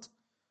تأخرت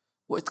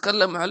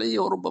ويتكلم علي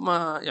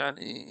وربما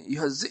يعني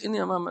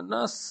يهزئني أمام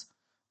الناس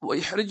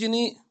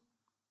ويحرجني؟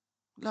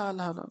 لا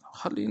لا لا،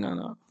 خلينا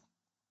أنا.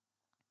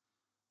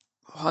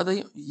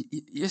 هذا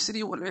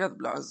يسري والعياذ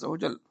بالله عز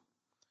وجل.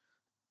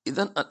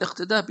 إذن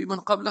الاقتداء بمن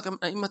قبلك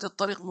من أئمة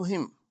الطريق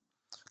مهم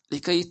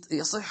لكي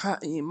يصح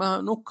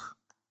إيمانك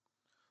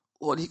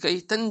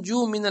ولكي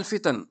تنجو من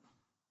الفتن.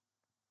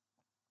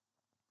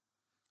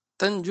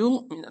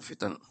 تنجو من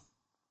الفتن،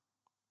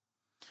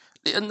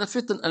 لأن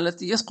الفتن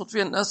التي يسقط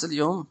فيها الناس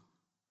اليوم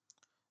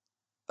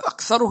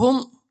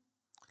أكثرهم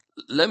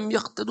لم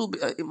يقتدوا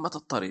بأئمة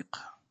الطريق.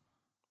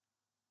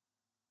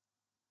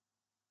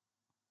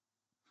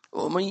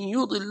 ومن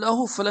يضل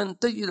الله فلن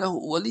تجد له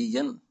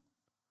وليا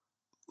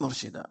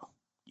مرشدا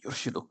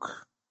يرشدك.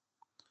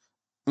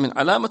 من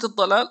علامة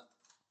الضلال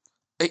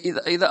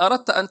إذا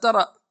أردت أن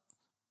ترى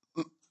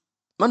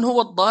من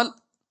هو الضال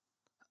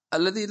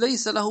الذي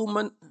ليس له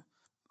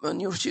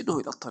من يرشده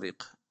إلى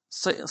الطريق،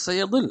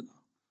 سيضل،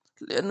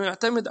 لأنه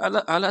يعتمد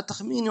على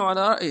تخمينه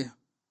وعلى رأيه.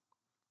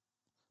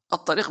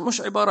 الطريق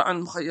مش عبارة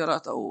عن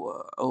مخيرات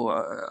أو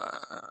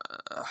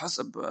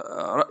حسب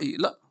رأيي،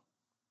 لا.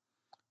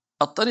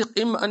 الطريق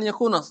إما أن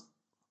يكون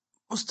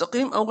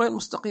مستقيم أو غير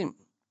مستقيم.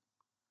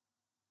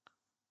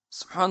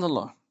 سبحان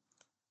الله.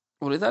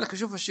 ولذلك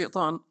شوف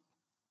الشيطان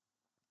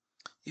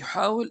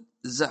يحاول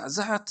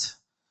زعزعة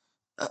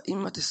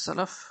أئمة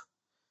السلف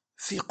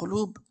في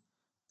قلوب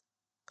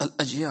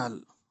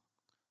الأجيال.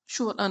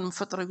 شو الآن من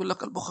فترة يقول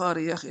لك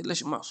البخاري يا أخي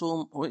ليش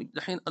معصوم؟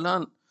 والحين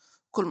الآن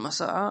كل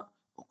مساء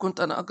وكنت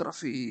أنا أقرأ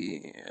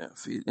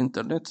في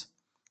الإنترنت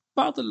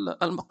بعض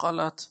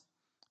المقالات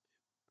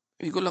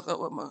يقول لك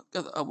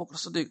كذا أبو بكر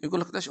الصديق،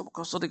 يقول لك ليش أبو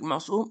بكر الصديق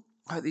معصوم؟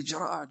 هذه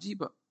جراءة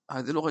عجيبة،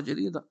 هذه لغة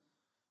جديدة.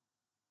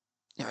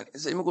 يعني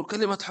زي ما يقول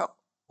كلمة حق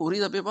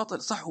أريد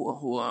بباطل. صح،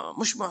 هو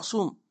مش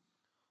معصوم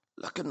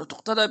لكنه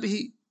تقتدى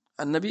به.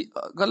 النبي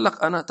قال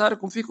لك أنا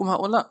تارك فيكم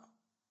هؤلاء،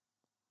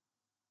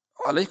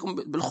 عليكم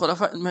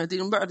بالخلفاء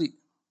المهديين بعدي،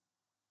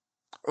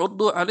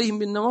 عضوا عليهم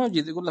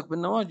بالنواجذ. يقول لك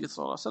بالنواجذ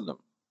صلى الله عليه وسلم.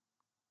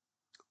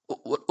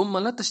 والأمة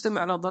لا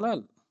تجتمع على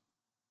ضلال،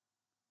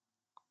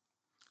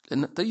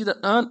 لأن تجد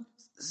الآن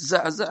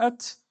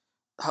زعزعت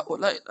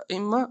هؤلاء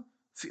الأئمة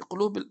في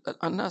قلوب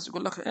الناس.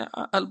 يقول لك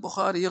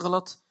البخاري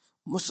يغلط،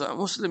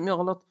 مسلم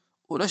يغلط،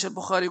 وليش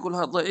البخاري يقول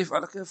هذا ضعيف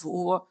على كيف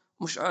وهو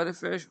مش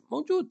عارف ايش.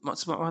 موجود، ما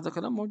تسمعوا هذا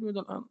الكلام موجود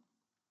الآن.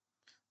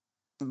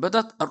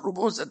 بدأت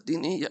الرموز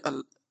الدينية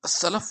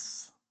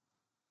السلف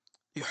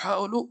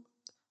يحاولوا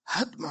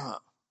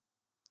هدمها.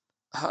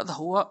 هذا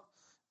هو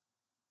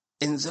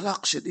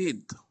انزلاق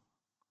شديد.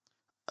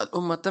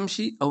 الأمة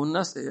تمشي أو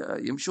الناس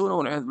يمشون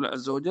والعياذ بالله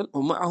عز وجل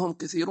ومعهم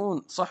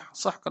كثيرون.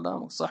 صح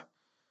كلامك صح.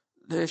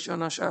 ليش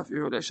أنا شافعي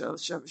وليش هذا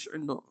الشافعي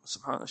عنده؟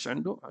 سبحان الله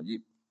عنده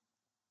عجيب.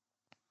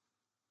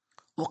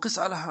 وقس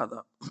على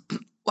هذا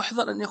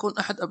واحذر أن يكون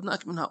أحد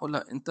أبنائك من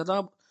هؤلاء.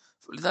 أنت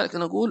لذلك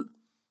نقول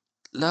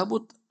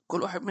لابد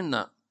كل واحد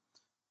منا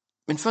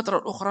من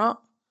فترة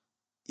أخرى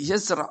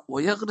يزرع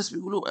ويغرس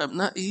بقلوب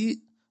أبنائه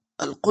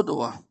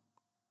القدوة.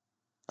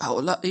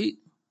 هؤلاء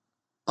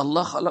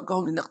الله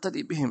خلقهم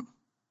لنقتدي بهم،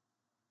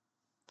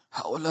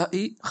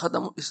 هؤلاء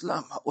خدموا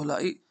الإسلام،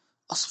 هؤلاء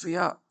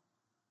أصفياء.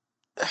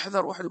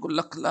 احذر واحد يقول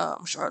لك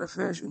لا مش عارف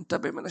ايش،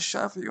 انتبه من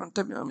الشافعي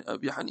وانتبه من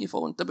أبي حنيفة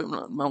وانتبه من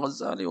الإمام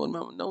الغزالي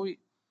والإمام النووي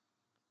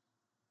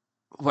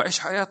وعيش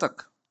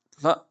حياتك.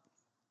 لا،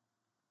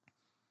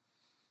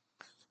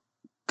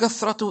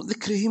 كثرة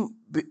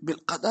ذكرهم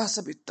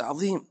بالقداسة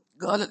بالتعظيم،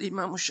 قال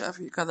الإمام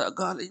الشافعي كذا،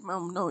 قال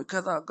الإمام النووي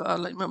كذا،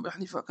 قال الإمام أبي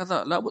حنيفة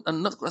كذا، لابد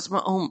أن نذكر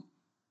أسماءهم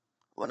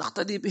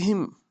ونقتدي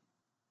بهم.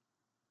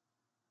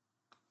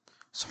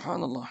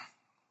 سبحان الله.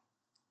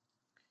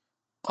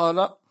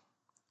 قال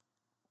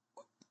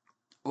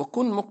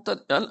وكن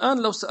مقتدي.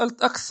 الآن لو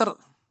سألت أكثر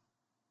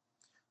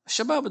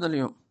شبابنا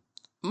اليوم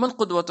من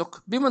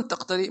قدوتك، بمن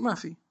تقتدي، ما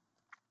في.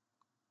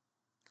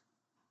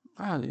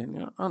 عادي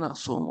يعني أنا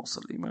أصوم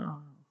وأصلي،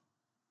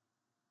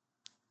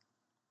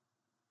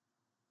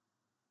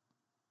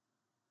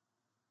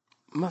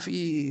 ما في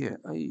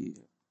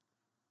أي.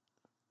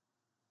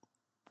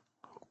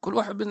 كل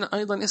واحد منا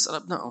أيضا يسأل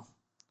أبنائه،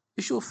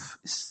 يشوف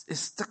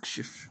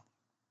يستكشف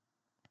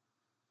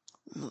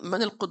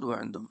من القدوة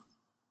عندهم،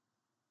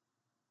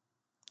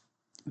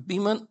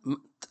 بمن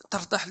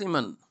ترتاح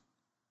لمن.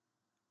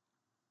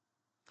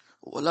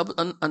 ولا بد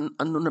أن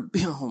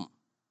ننبههم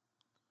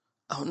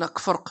هناك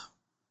فرق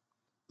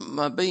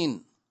ما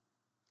بين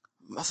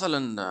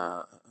مثلا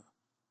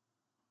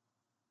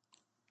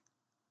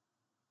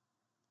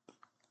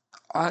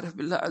عارف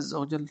بالله عز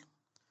وجل،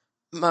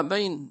 ما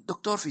بين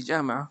دكتور في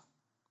جامعة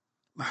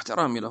مع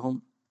احترامي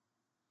لهم،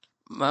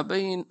 ما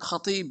بين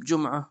خطيب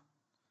جمعة،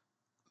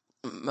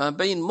 ما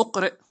بين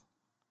مقرئ.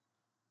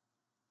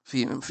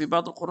 في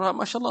بعض القراء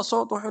ما شاء الله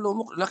صوته حلو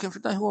مقرئ، لكن في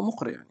النهاية هو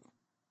مقرئ يعني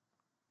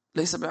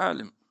ليس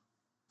بعالم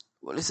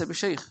وليس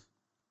بشيخ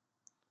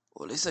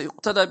وليس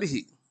يقتدى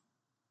به.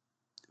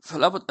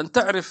 فلا بد أن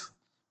تعرف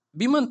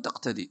بمن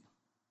تقتدي،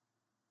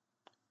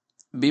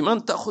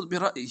 بمن تأخذ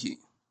برأيه،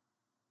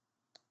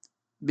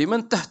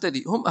 بمن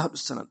تهتدي. هم أهل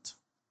السند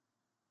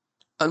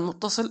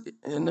المتصل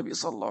إلى النبي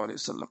صلى الله عليه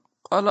وسلم.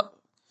 قال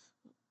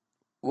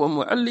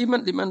ومعلما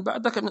لمن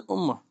بعدك من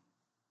الأمة.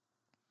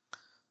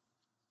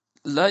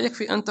 لا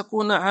يكفي أن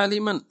تكون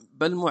عالما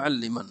بل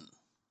معلما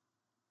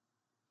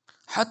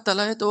حتى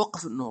لا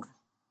يتوقف النور.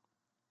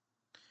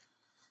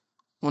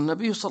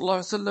 والنبي صلى الله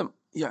عليه وسلم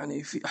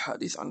يعني في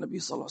أحاديث عن النبي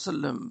صلى الله عليه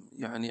وسلم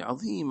يعني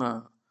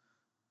عظيمة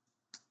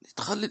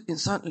تخلي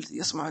الإنسان الذي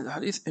يسمع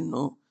الحديث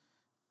أنه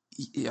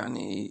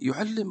يعني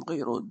يعلم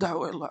غيره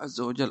الدعوة إلى الله عز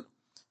وجل.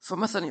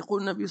 فمثلا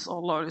يقول النبي صلى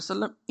الله عليه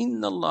وسلم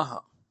إن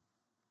الله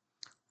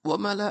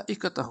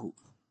وملائكته،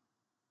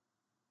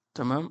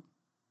 تمام،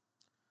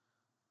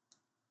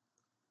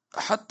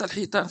 حتى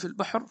الحيتان في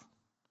البحر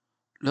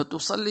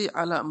لتصلي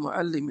على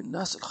معلم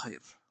الناس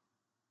الخير.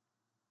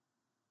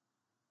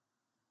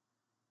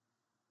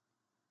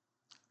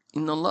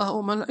 إن الله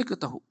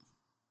وملائكته،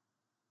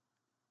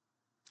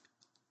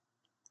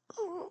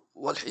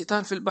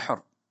 والحيتان في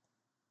البحر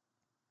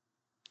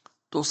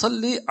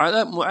تصلي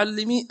على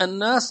معلمي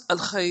الناس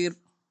الخير.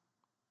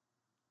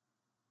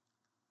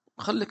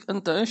 خليك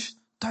أنت إيش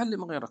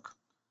تعلم غيرك.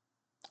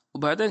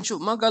 وبعدين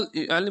شوف ما قال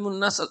يعلم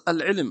الناس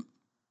العلم،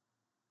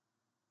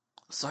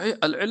 صحيح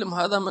العلم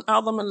هذا من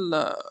أعظم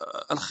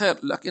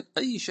الخير، لكن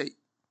أي شيء.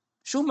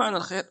 شو معنى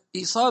الخير؟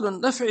 إيصال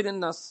النفع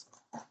للناس،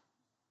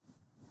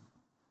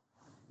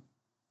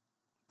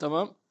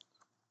 تمام.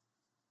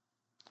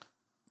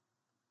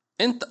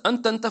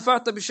 أنت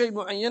انتفعت بشيء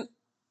معين،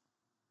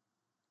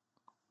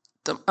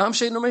 أهم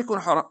شيء إنه ما يكون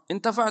حرام.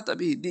 انتفعت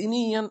به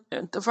دينيا،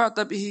 انتفعت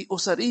به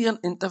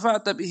أسريا،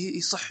 انتفعت به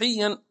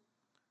صحيا،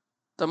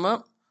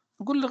 تمام.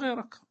 قل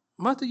لغيرك،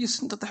 ما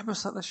تجلس أنت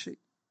تحبس هذا الشيء.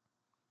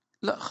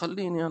 لا،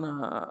 خليني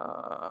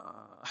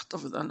أنا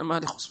أحتفظ، أنا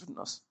مالي خص في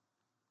الناس.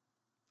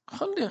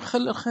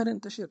 خلي الخير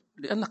ينتشر،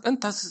 لأنك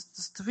أنت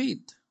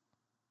تستفيد.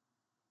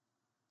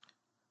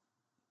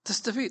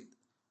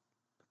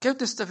 كيف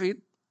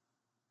تستفيد؟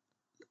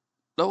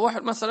 لو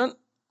واحد مثلا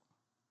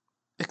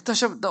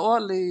اكتشف دواء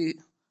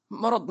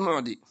لمرض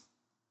معدي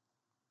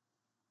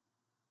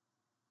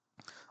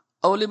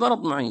أو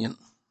لمرض معين،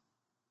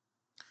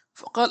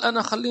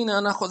 فقال خليني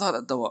أنا أخذ هذا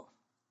الدواء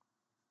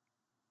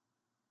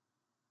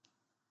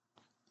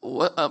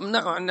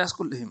وأمنعه عن الناس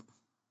كلهم،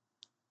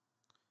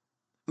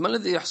 ما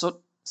الذي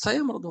يحصل؟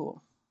 سيمرض هو،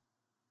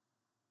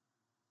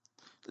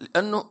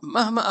 لأنه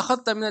مهما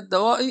أخذت من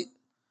الدواء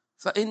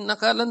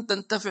فإنك لن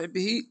تنتفع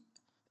به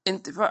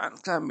انتفاعا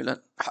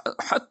كاملا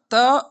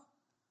حتى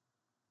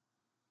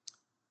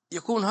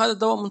يكون هذا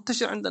الدواء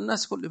منتشر عند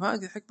الناس كلهم.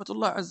 هذه حكمة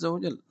الله عز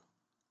وجل.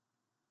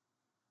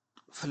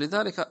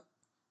 فلذلك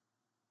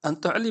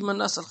أن تعلم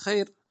الناس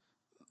الخير،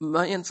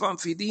 ما ينفعهم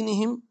في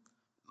دينهم،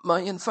 ما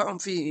ينفعهم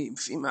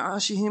في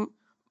معاشهم،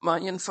 ما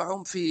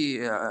ينفعهم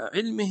في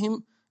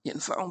علمهم،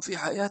 ينفعهم في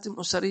حياتهم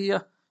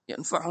الأسرية،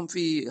 ينفعهم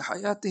في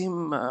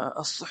حياتهم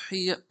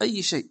الصحية،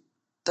 أي شيء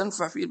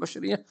تنفع فيه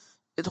البشرية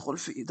يدخل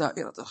في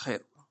دائرة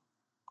الخير.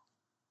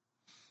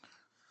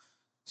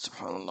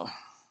 سبحان الله.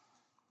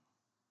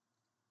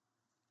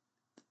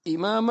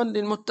 إماما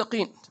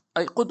للمتقين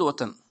أي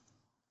قدوة.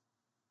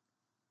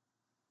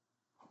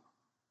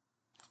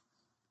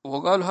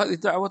 وقالوا هذه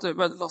دعوة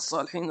عباد الله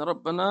الصالحين،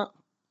 ربنا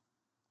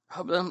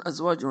هب لنا من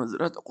أزواجنا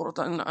وذرياتنا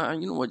قرة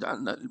أعين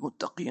واجعلنا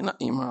للمتقين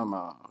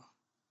إماما.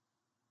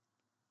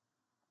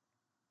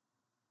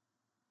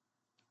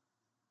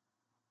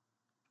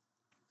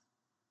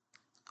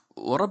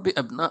 وربي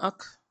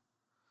أبنائك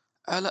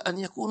على أن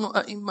يكونوا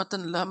أئمة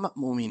لا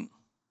مأمومين،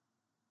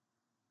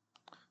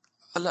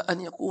 على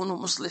أن يكونوا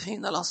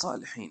مصلحين لا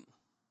صالحين،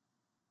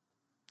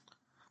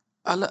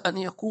 على أن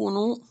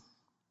يكونوا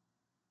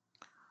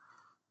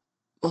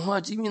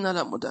مهاجمين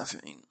لا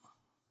مدافعين،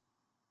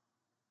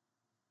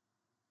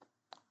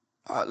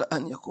 على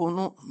أن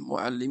يكونوا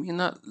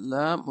معلمين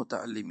لا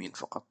متعلمين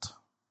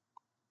فقط،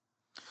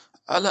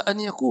 على أن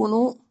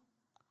يكونوا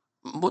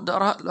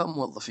مدراء لا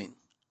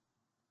موظفين.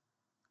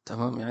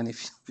 تمام؟ يعني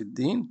في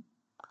الدين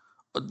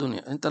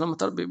والدنيا أنت لما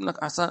تربي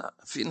ابنك عسى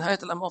في نهاية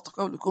الأمر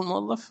تقول يكون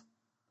موظف،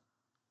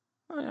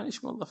 ما يعني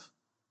إيش موظف؟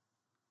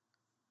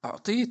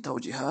 أعطيه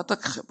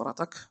توجيهاتك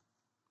خبرتك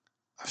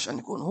عشان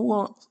يكون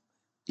هو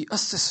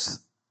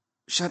يأسس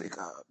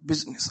شركة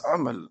بزنس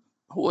عمل،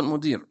 هو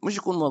المدير مش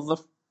يكون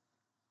موظف.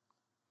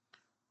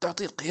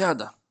 تعطيه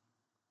القيادة.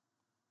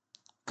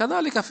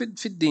 كذلك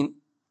في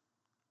الدين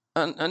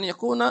أن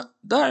يكون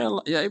داعي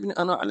الله. يا ابني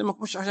أنا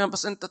أعلمك مش عشان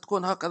بس أنت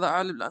تكون هكذا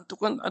عالم، لا،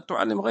 أن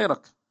تعلم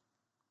غيرك،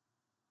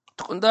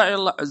 تكون داعي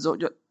الله عز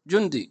وجل،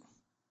 جندي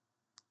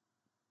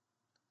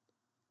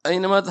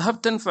أينما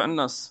ذهبت تنفع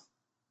الناس،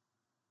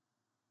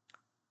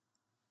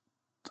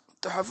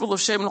 تحفظ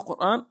الشيء من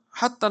القرآن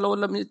حتى لو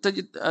لم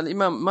تجد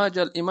الإمام، ما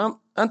جاء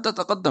الإمام أنت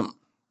تقدم.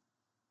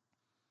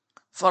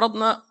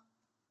 فرضنا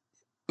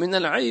من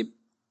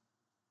العيب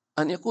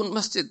أن يكون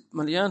مسجد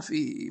مليان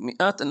في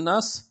مئات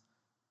الناس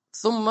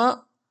ثم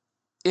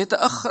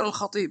يتأخر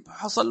الخطيب،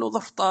 حصل له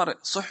ظرف طارئ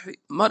صحي،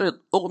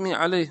 مرض، أغمي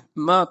عليه،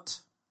 مات،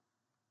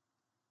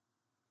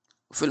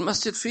 وفي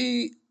المسجد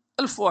في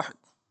 1000 واحد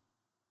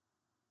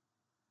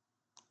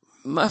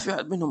ما في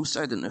أحد منهم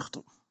مستعد أنه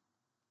يخطب.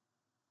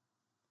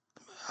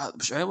 هذا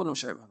مش عيب ولا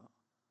مش عيب؟ هذا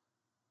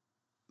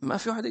ما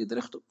في واحد يقدر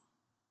يخطب.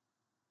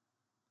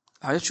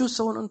 هاي شو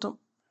تسوون أنتم؟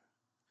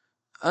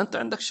 أنت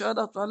عندك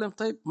شهادة وتعلم،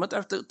 طيب ما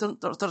تعرف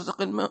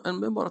ترتقي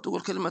المنبر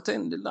وتقول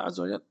كلمتين لله عز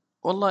وجل،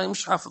 والله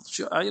مش حافظ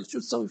شو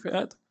تسوي في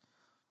حياتك؟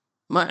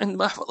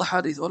 ما أحفظ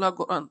أحاديث ولا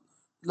قرآن،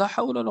 لا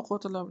حول ولا قوة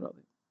إلا بالله.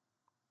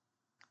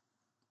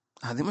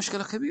 هذه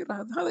مشكلة كبيرة.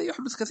 هذا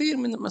يحدث كثير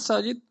من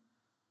المساجد.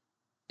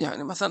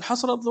 يعني مثلا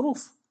حصلت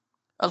ظروف،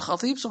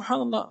 الخطيب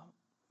سبحان الله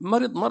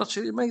مرض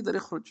شديد ما يقدر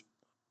يخرج،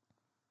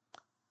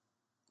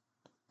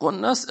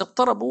 والناس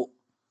اضطربوا،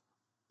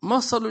 ما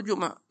صلوا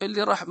الجمعة.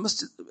 اللي راح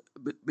مسجد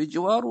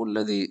بجواره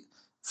والذي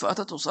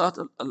فاتته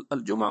صلاة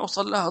الجمعة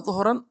وصلاها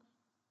ظهرا،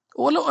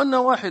 ولو أن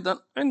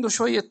واحدا عنده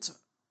شوية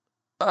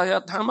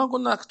آيات، نحن ما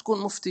قلنا لك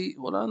تكون مفتي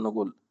ولا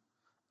نقول،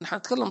 نحن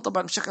نتكلم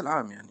طبعا بشكل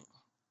عام. يعني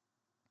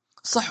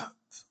صح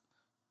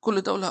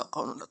كل دولة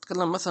قانون.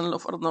 نتكلم مثلا لو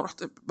فرضنا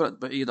رحت بلد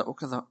بعيدة أو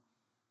كذا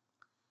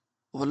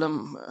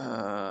ولم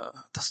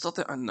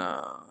تستطع أن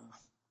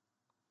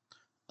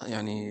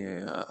يعني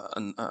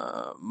أن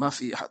ما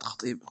في أحد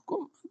خطيب،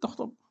 قم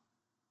تخطب.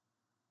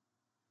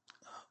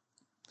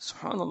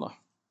 سبحان الله.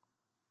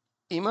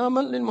 إماما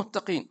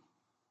للمتقين،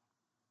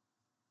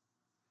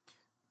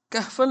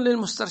 كهفا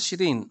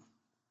للمسترشدين،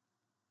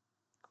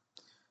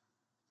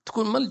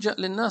 تكون ملجأ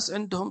للناس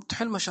عندهم،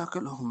 تحل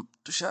مشاكلهم،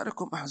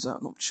 تشاركهم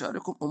أحزانهم،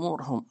 تشاركهم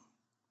أمورهم.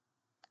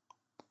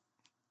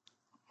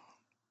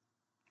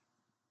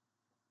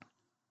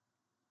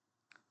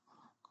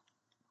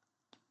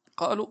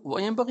 قالوا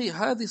وينبغي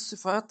هذه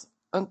الصفات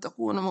أن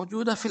تكون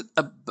موجودة في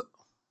الأب.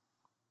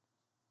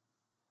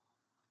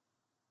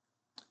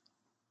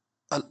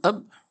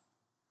 الأب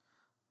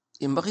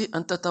ينبغي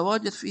أن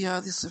تتواجد فيه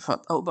هذه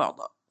الصفات أو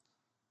بعضها،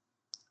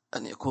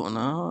 أن يكون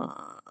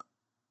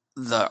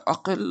ذا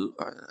عقل،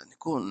 أن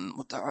يكون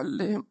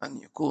متعلم، أن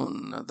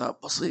يكون ذا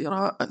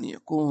بصيرة، أن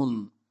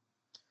يكون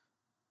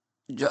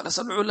جالس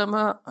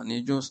العلماء، أن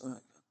يجوز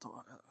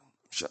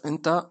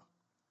أنت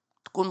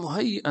تكون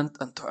مهيئ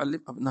أن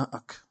تعلم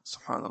أبنائك.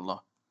 سبحان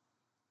الله.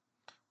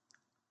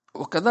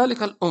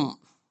 وكذلك الأم.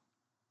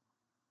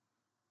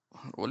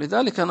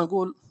 ولذلك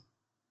نقول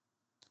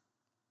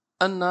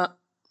أن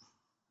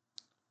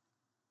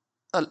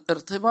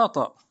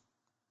الارتباط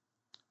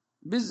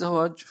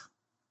بالزواج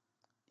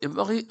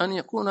ينبغي أن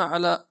يكون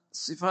على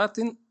صفات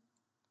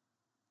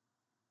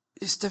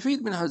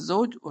يستفيد منها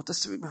الزوج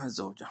وتستفيد منها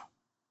الزوجة،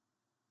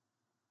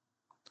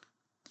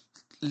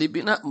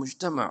 لبناء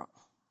مجتمع،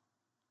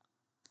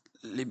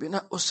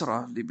 لبناء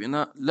أسرة،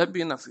 لبناء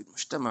لبنة في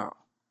المجتمع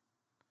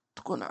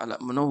تكون على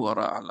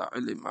منورة، على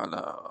علم،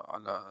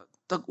 على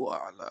تقوى،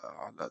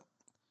 على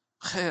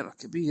خير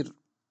كبير.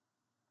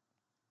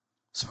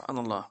 سبحان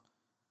الله.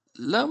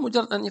 لا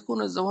مجرد أن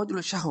يكون الزواج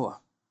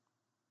لشهوة،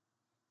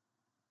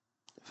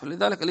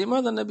 فلذلك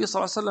لماذا النبي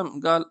صلى الله عليه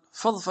وسلم قال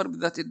فاظفر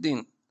بذات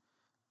الدين؟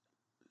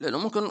 لأنه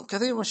ممكن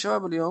كثير من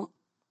الشباب اليوم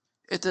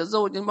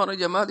يتزوج المرأة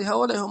جمالها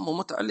ولا يهمه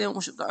متعلمة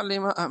مش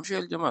متعلمة، أهم شيء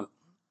الجمال.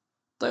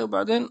 طيب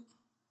وبعدين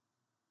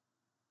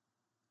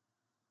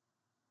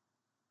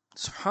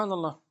سبحان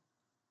الله.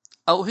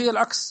 أو هي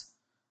العكس،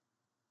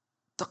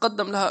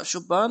 تقدم لها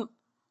شبان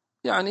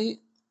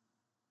يعني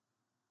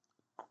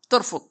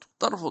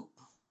ترفض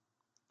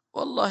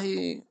والله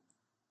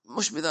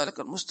مش بذلك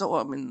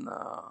المستوى من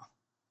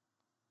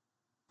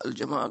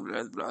الجمال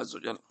والعياذ بالله عز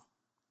وجل.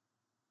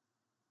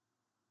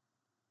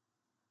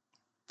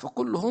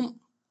 فكلهم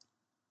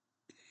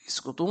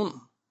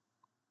يسقطون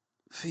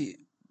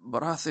في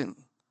براثن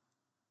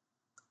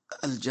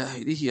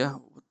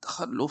الجاهلية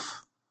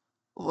والتخلف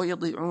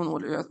ويضيعون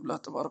والعياذ بالله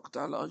تبارك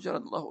وتعالى، أجرنا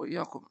الله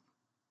وإياكم.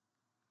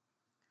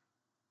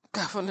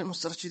 كهفا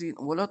للمسترشدين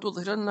ولا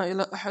تظهرن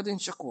إلى أحد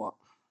شكوى.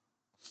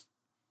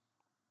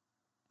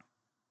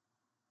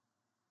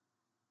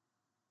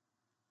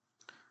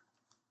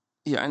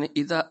 يعني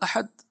إذا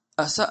أحد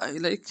أساء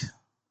إليك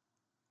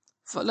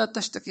فلا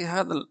تشتكي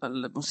هذا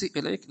المسيء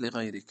إليك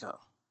لغيرك،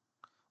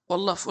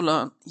 والله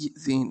فلان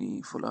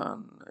يؤذيني،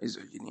 فلان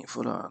يزعجني،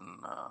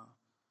 فلان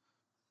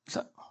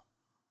لا.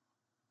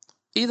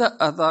 إذا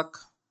أذاك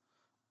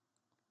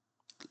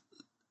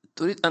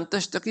تريد أن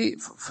تشتكي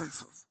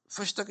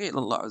فاشتكي إلى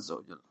الله عز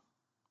وجل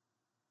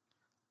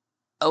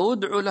أو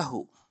ادعو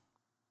له،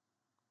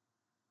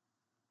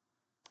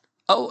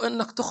 أو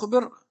أنك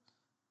تخبر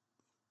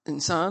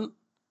إنسان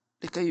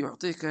لكي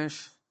يعطيك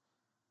إيش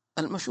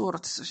المشورة،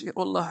 تستشير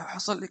والله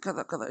حصل لي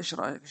كذا كذا، إيش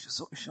رأيك، إيش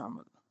أسوي، إيش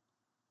أعمل.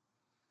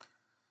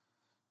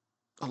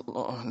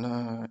 الله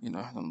لا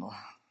إله إلا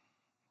الله.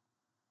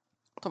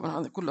 طبعا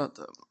هذه كلها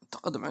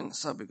تقدم عنا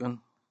سابقا.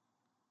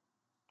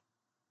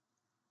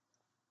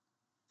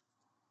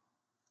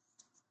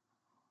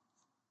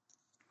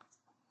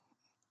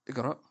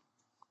 اقرأ.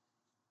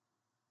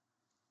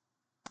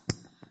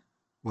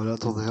 ولا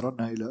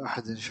تظهرن إلى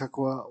أحد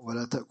شكوى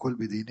ولا تأكل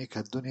بدينك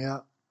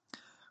الدنيا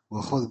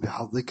وخذ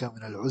بحظك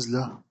من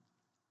العزلة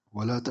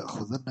ولا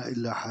تأخذن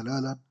إلا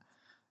حلالا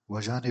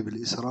وجانب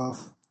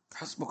الإسراف.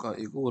 حسبك.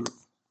 يقول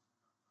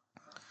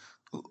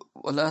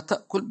ولا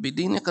تأكل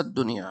بدينك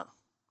الدنيا.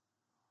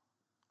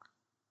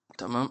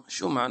 تمام،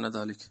 شو معنى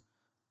ذلك؟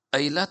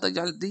 أي لا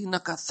تجعل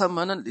دينك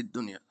ثمنا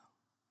للدنيا،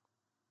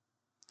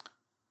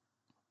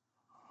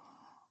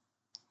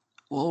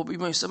 وهو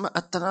بما يسمى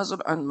التنازل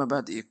عن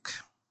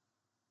مبادئك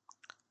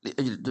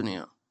لأجل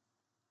الدنيا.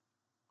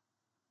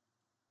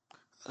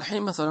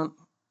 الحين مثلا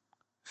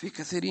في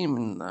كثيرين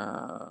من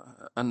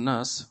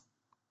الناس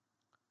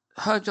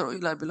هاجروا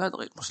إلى بلاد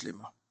غير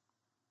مسلمة،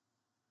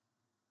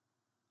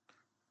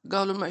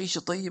 قالوا المعيشة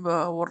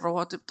طيبة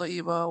والرواتب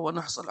طيبة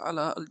ونحصل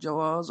على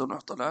الجواز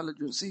ونحصل على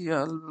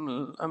الجنسية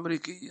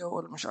الأمريكية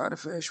والمش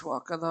عارف إيش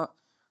وهكذا.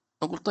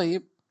 نقول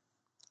طيب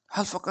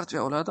هل فكرت في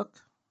أولادك؟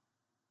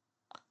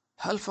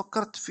 هل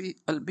فكرت في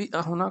البيئة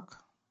هناك؟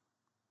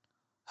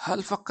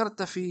 هل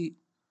فكرت في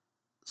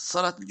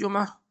صلاة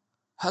الجمعة؟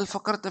 هل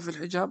فكرت في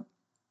الحجاب؟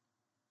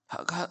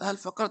 هل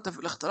فكرت في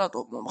الاختلاط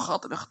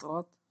ومخاطر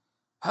الاختلاط؟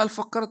 هل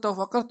فكرت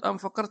أم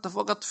فكرت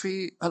فقط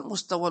في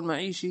المستوى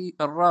المعيشي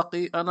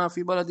الراقي؟ أنا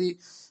في بلدي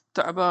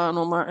تعبان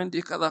وما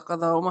عندي كذا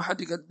كذا وما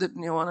حد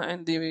يقدرني وأنا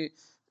عندي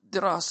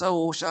دراسة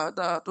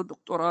وشهادات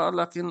ودكتوراه،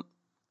 لكن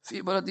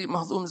في بلدي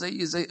مهضوم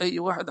زي أي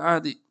واحد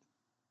عادي.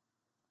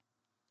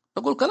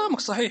 أقول كلامك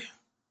صحيح،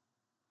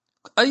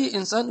 أي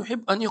إنسان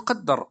يحب أن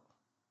يقدر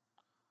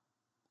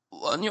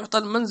وأن يعطى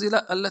المنزلة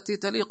التي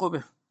تليق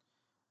به،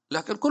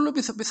 لكن كله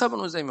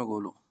بثمنه زي ما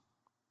يقولوا،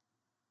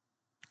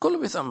 كله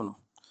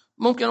بثمنه.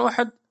 ممكن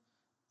واحد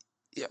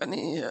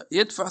يعني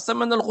يدفع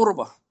ثمن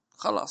الغربة،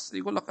 خلاص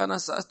يقول لك أنا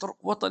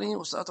سأترك وطني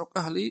وسأترك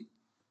أهلي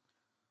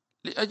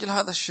لأجل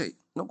هذا الشيء.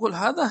 نقول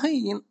هذا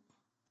هين،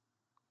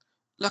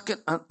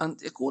 لكن أن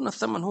يكون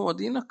الثمن هو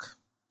دينك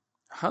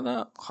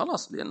هذا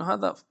خلاص، لأن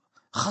هذا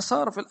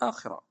خسارة في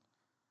الآخرة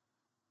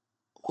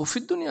وفي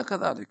الدنيا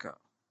كذلك.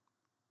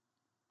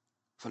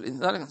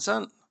 فلذلك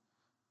الإنسان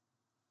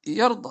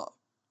يرضى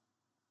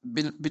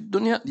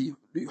بالدنيا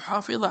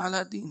ليحافظ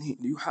على دينه،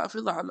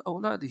 ليحافظ على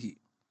أولاده،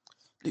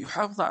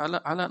 ليحافظ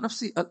على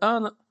نفسه.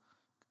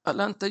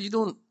 الآن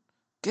تجدون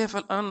كيف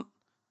الآن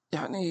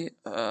يعني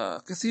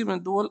كثير من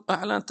الدول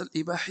أعلنت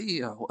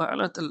الإباحية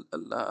وأعلنت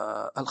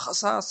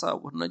الخساسة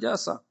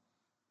والنجاسة،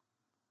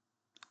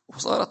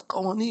 وصارت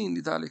قوانين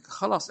لذلك.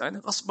 خلاص يعني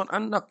غصبا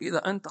عنك،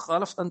 إذا أنت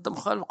خالفت أنت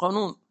مخالف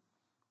قانون.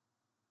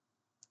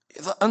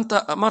 إذا أنت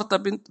أمرت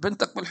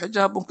بنتك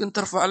بالحجاب ممكن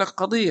ترفع عليك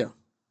قضية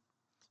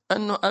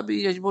أنه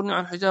أبي يجبرني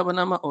عن الحجاب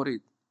أنا ما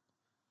أريد،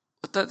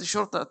 وتأتي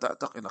الشرطة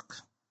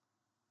تعتقلك.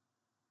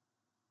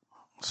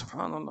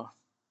 سبحان الله،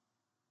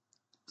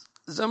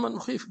 زمن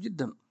مخيف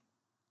جدا.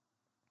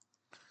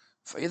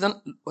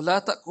 فإذا ولا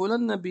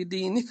تأكلن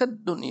بدينك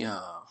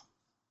الدنيا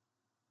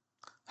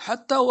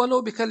حتى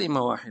ولو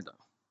بكلمة واحدة.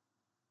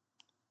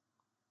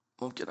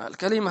 ممكن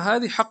الكلمة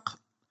هذه حق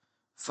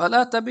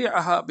فلا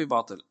تبيعها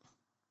بباطل.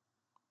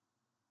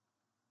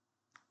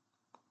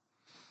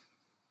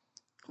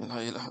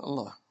 لا إله إلا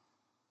الله.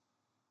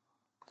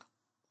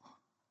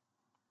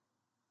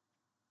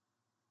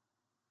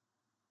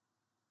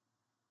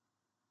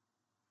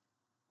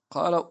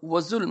 قال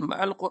وزل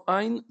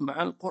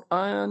مع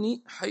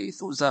القرآن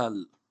حيث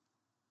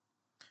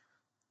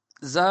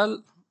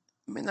زال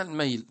من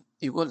الميل،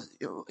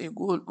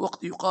 يقول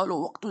يقال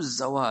وقت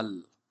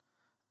الزوال،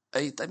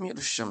 أي تميل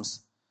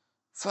الشمس.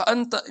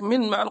 فأنت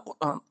مع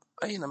القرآن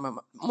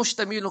أينما، مش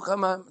تميل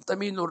كما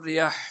تميل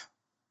الرياح.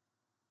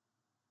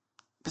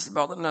 مثل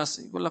بعض الناس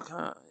يقول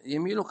لك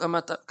يميل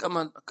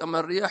كما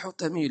الرياح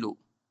تميل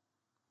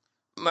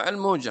مع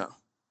الموجة.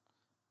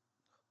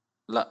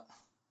 لا،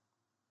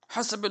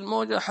 حسب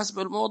الموجة، حسب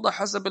الموضة،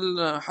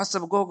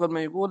 حسب جوجل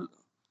ما يقول،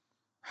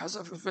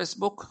 حسب في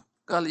الفيسبوك.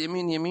 قال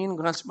يمين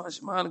يمين، قال شمال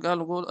شمال،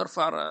 قال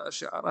ارفع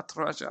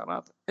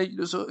شعارات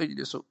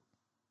اجلسوا.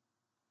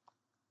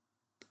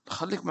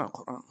 خليك مع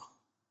القرآن.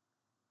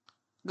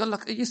 قال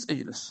لك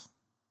اجلس،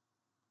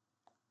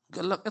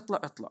 قال لك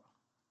اطلع،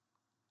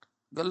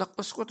 قال لك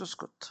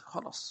اسكت،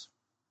 خلاص.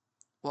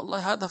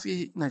 والله هذا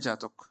فيه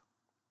نجاتك.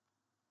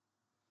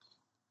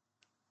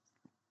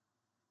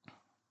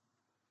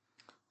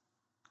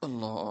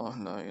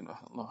 الله، لا إله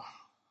إلا الله.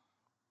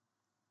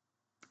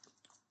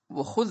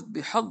 وخذ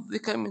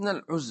بحظك من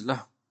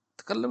العزلة.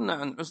 تكلمنا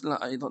عن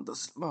عزلة أيضا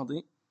الدرس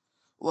الماضي،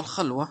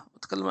 والخلوة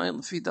تكلمنا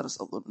أيضا في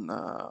درس أظن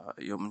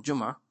يوم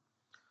الجمعة،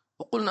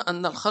 وقلنا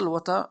أن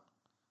الخلوة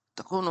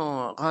تكون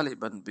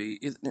غالبا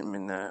بإذن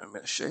من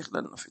الشيخ،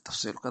 لأنه في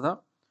تفسير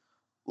كذا.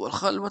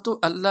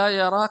 والخلوة أن لا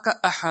يراك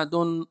أحد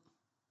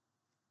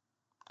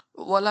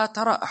ولا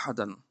ترى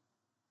أحدا،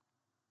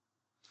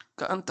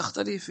 كأن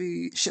تختلي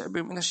في شعب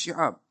من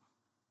الشعاب.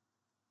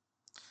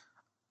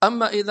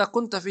 أما إذا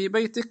كنت في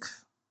بيتك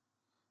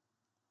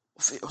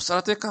في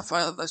أسرتك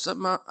فهذا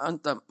يسمى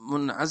أنت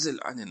منعزل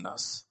عن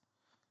الناس،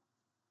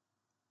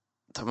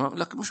 تمام.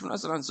 لكن مش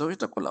منعزل عن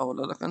زوجتك ولا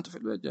أولادك، أنت في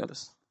البيت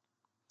جالس.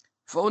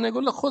 فهنا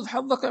يقول لك خذ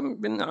حظك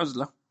من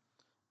عزلة،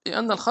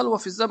 لأن الخلوة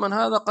في الزمن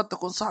هذا قد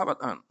تكون صعبة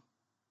الآن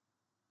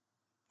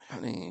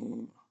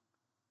يعني.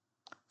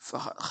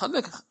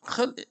 فخليك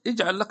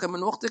اجعل لك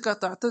من وقتك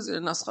تعتزل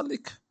الناس،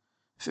 خليك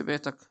في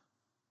بيتك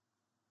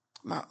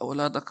مع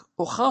أولادك،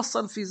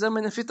 وخاصة في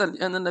زمن الفتن،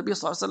 لأن النبي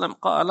صلى الله عليه وسلم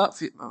قال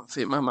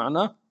فيما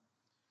معناه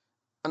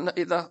أن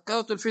إذا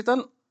كانت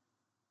الفتن،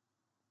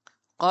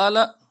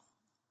 قال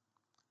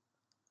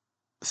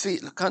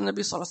كان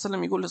النبي صلى الله عليه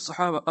وسلم يقول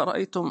للصحابة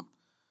أرأيتم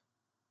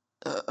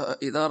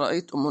إذا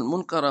رأيتم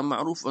المنكر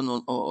معروفا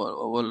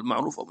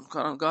والمعروف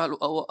منكرا،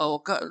 قالوا أو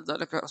كان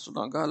ذلك يا رسول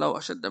الله؟ قال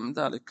وأشد من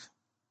ذلك.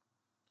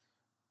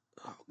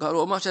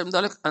 قالوا وما أشد من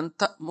ذلك؟ أن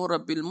تأمر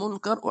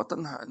بالمنكر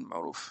وتنهى عن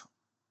المعروف.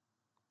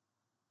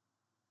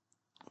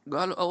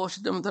 قالوا أو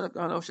أشد من ذلك؟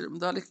 قال أشد من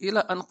ذلك، إلى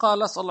أن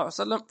قال صلى الله عليه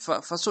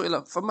وسلم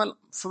فسئل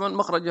فما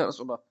المخرج يا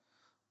رسول الله؟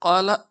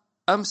 قال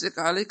أمسك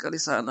عليك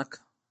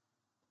لسانك،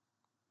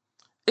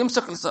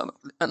 امسك لسانك،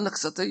 لأنك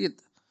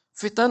ستجد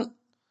فتن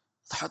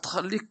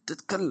حتخليك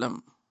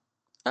تتكلم.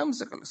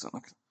 امسك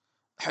لسانك.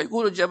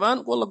 حيقولوا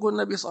جبان، والله قول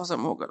النبي صلى الله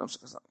عليه وسلم هو قال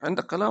امسك لسانك.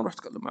 عندك كلام روح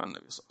تكلم مع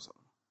النبي صلى الله عليه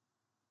وسلم.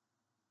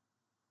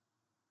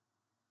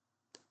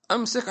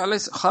 امسك عليه،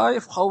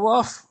 خايف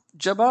خواف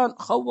جبان،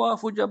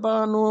 خواف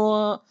وجبان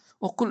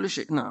وكل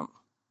شيء. نعم،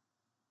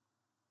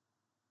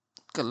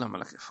 تكلم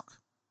على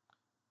كيفك.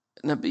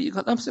 النبي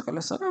قال امسك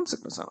لسانك،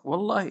 امسك لسانك.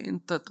 والله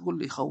انت تقول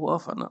لي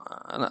خواف،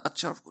 انا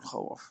اتشرف كل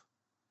خواف.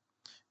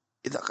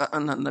 اذا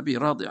كان النبي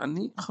راضي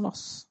عني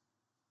خلاص.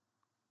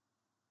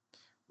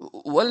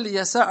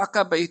 وليسعك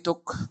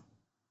بيتك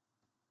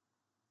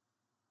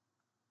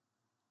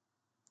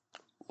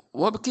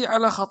وابكي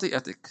على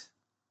خطيئتك.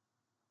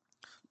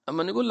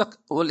 أما نقول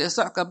لك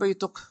وليسعك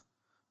بيتك،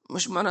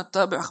 مش معنى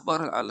تتابع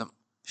أخبار العالم.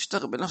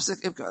 اشتغل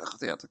بنفسك، ابكي على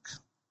خطيئتك،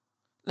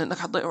 لأنك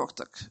حتضيع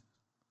وقتك.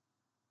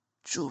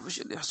 تشوف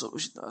إيش اللي يحصل،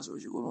 إيش الناس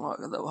وإيش يقولون،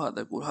 هكذا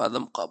وهذا يقول هذا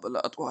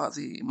مقابلات،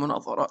 وهذه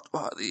مناظرات،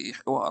 وهذه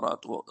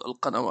حوارات،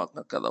 والقنوات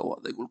كذا،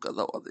 وهذا يقول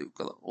كذا وهذا يقول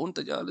كذا، وأنت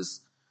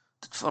جالس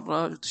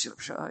تتفرج وتشرب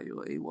شاي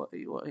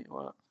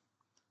وأيوة.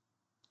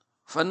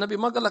 فالنبي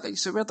ما قال لك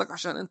اجلس في بيتك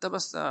عشان أنت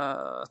بس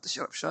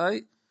تشرب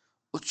شاي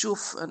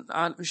وتشوف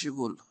العالم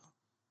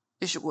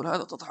إيش يقول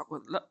هذا تضحك.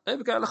 لا،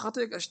 ابكي على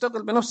خطيئتك،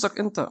 اشتغل بنفسك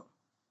أنت.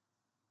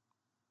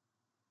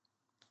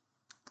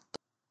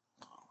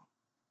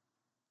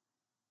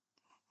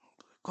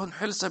 كن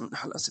حلسا من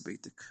حلاس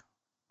بيتك.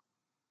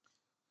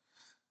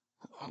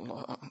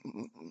 الله،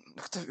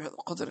 نكتفي بهذا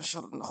القدر، إن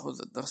شاء الله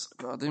نأخذ الدرس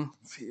القادم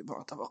في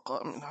ما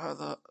تبقى من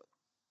هذا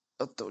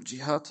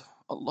التوجيهات.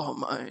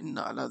 اللهم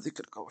أعنا على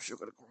ذكرك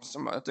وشكرك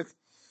وحسن عبادتك.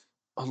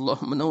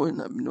 اللهم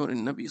نورنا بنور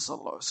النبي صلى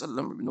الله عليه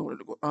وسلم، بنور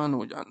القرآن،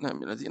 واجعلنا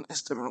من الذين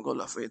يستمعون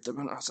القول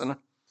فيتبعون أحسنه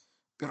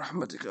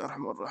برحمتك يا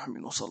أرحم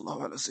الراحمين. وصلى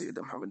الله على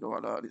سيدنا محمد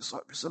وعلى آله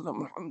وصحبه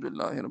وسلم، والحمد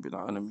لله رب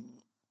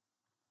العالمين.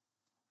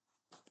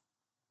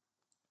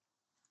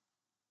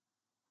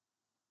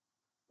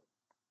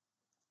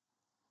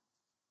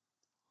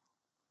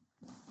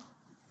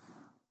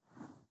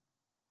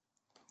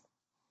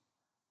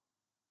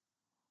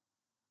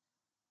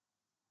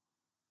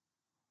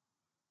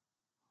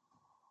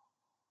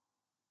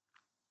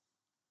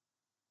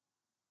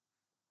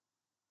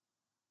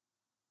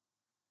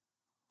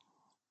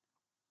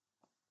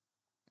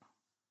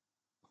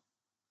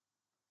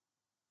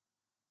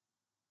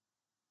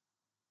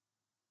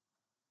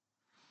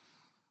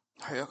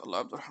 حياك الله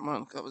عبد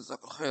الرحمن، كيف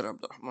جزاك الخير يا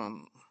عبد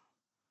الرحمن.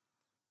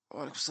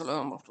 وعليكم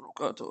السلام ورحمة الله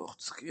وبركاته.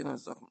 أخت سكينة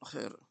جزاكم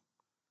الخير.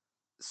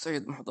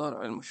 السيد محضار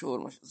على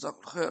المشهور جزاكم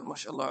الخير، ما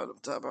شاء الله على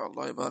المتابعة،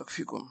 الله يبارك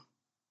فيكم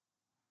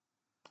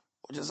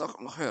وجزاكم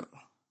الله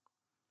خير.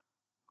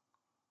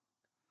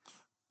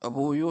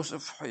 أبو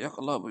يوسف حياك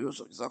الله أبو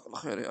يوسف، جزاك الله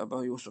خير يا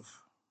أبا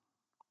يوسف.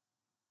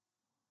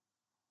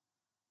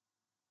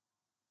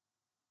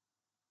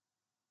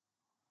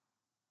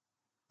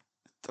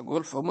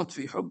 تقول فمت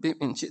في حبي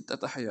إن شئت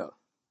تحيا.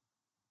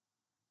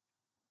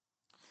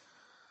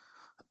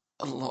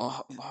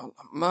 الله الله الله،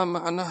 ما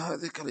معنى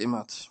هذه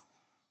الكلمات؟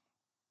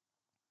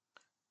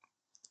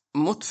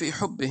 مت في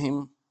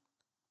حبهم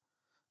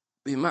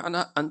بمعنى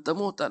أن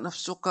تموت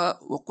نفسك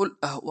وكل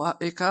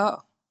أهوائك،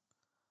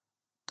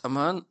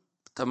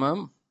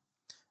 تمام،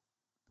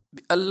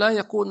 بأن لا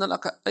يكون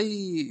لك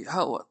أي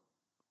هوى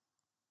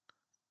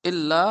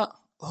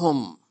إلا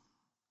هم.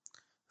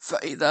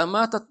 فإذا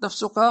ماتت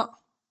نفسك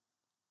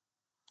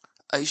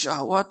أي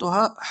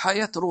شهواتها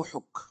حيت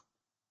روحك،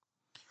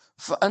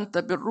 فأنت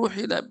بالروح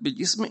لا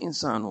بالجسم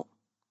إنسان.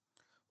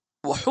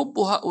 وحب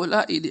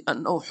هؤلاء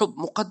لأنه حب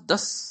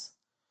مقدس،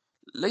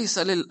 ليس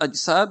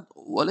للأجساد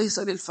وليس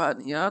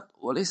للفانيات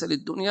وليس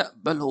للدنيا،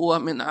 بل هو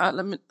من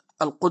عالم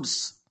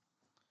القدس.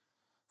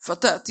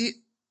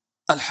 فتأتي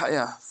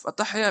الحياة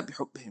فتحيا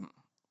بحبهم.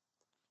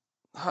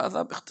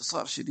 هذا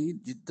باختصار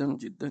شديد جدا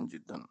جدا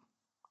جدا.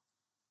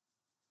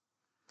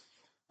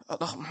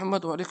 الأخ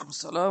محمد وعليكم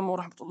السلام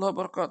ورحمة الله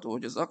وبركاته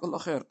وجزاك الله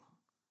خير.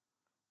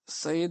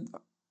 السيد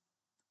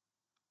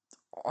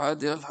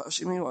عادل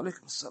الهاشمي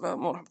وعليكم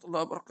السلام ورحمة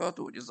الله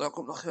وبركاته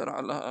وجزاكم الله خير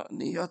على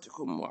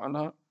نياتكم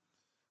وعلى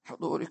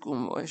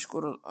حضوركم،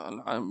 ويشكر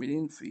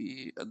العاملين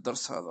في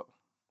الدرس هذا.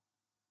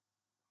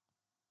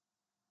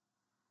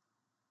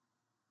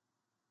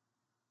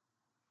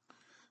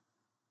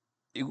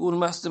 يقول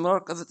مع استمرار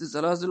كثرة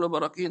الزلازل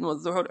والبراكين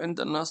والذعر عند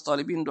الناس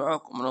طالبين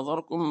دعاءكم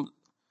ونظركم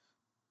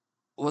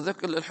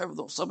وذكر للحفظ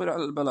والصبر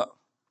على البلاء.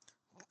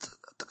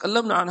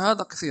 تكلمنا عن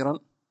هذا كثيرا.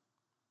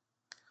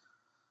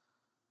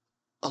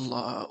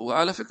 الله،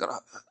 وعلى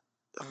فكرة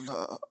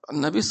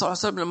النبي صلى الله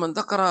عليه وسلم لما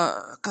ذكر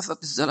كثرة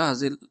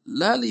الزلازل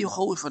لا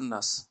ليخوف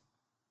الناس،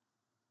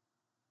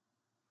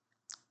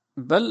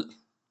 بل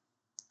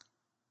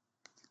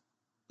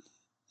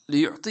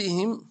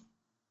ليعطيهم،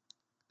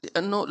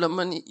 لأنه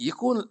لما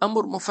يكون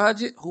الأمر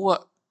مفاجئ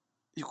هو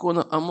يكون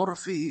الأمر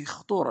فيه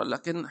خطورة،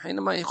 لكن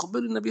حينما يخبر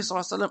النبي صلى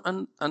الله عليه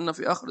وسلم أن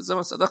في آخر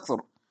الزمن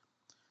ستكثر،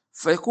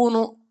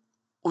 فيكون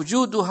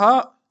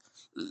وجودها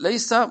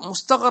ليس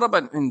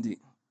مستغربا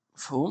عندي.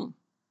 فهم؟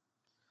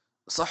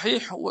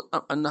 صحيح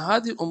أن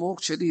هذه الأمور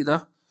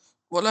شديدة،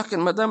 ولكن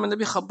ما دام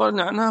النبي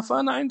خبرني عنها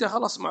فأنا عندي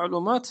خلاص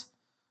معلومات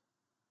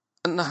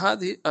أن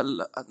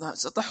أنها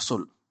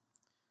ستحصل.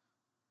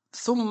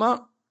 ثم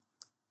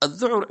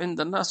الذعر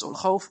عند الناس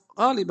والخوف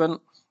غالبا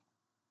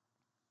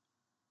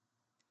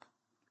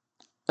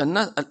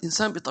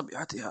الإنسان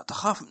بطبيعتها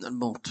تخاف من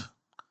الموت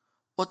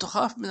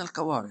وتخاف من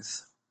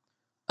الكوارث.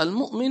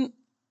 المؤمن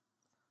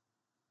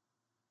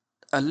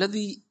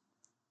الذي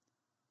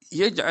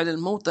يجعل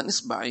الموت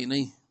نصب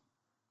عينيه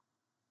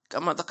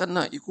كما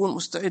ذكرنا يكون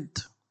مستعد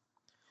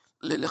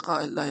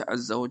للقاء الله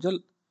عز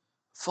وجل،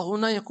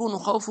 فهنا يكون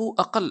خوفه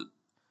أقل.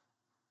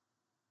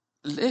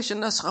 ليش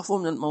الناس خافوا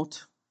من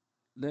الموت؟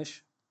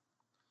 ليش؟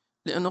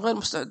 لأنه غير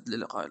مستعد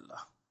للقاء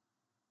الله.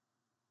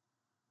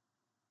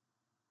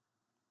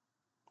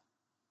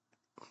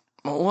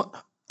 ما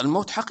هو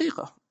الموت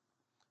حقيقة،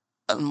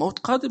 الموت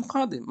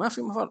قادم ما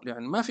في مفر.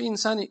 يعني ما في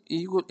إنسان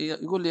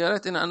يقول لي يا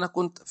ريتني أنا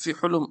كنت في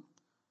حلم.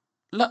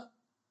 لا،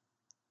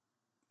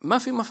 ما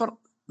في مفر،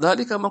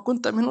 ذلك ما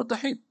كنت منه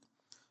تحيد.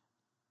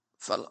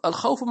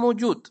 فالخوف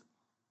موجود.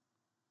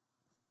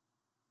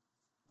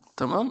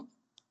 تمام.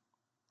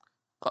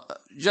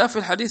 جاء في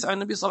الحديث عن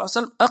النبي صلى الله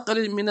عليه وسلم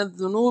أقلل من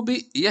الذنوب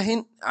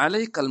يهن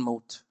عليك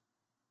الموت.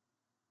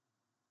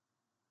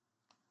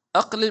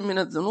 أقلل من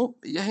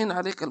الذنوب يهن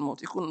عليك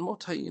الموت، يكون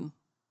الموت هين.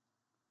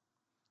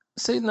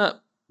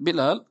 سيدنا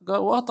بلال قال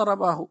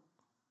وطرباه،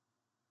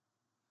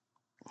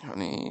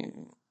 يعني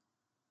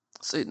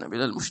سيدنا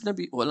بلال مش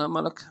نبي ولا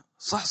ملك،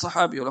 صح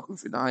صحابي ولكن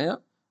في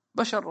النهاية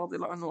بشر رضي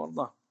الله عنه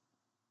وارضاه.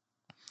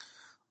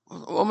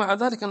 ومع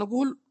ذلك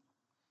نقول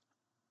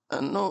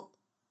أنه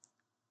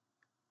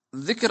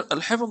ذكر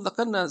الحفظ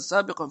ذكرنا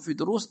سابقا في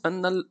دروس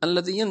أن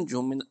الذي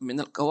ينجو من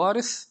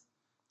الكوارث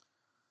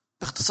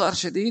باختصار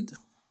شديد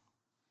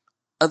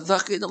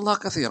الذاكرين الله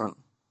كثيرا.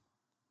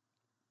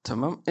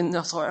 تمام. إن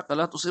الصواعق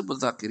لا تصيب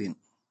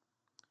الذاكرين.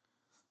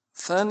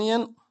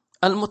 ثانيا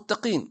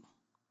المتقين،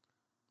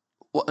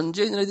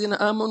 وأنجينا الذين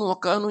آمنوا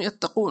وكانوا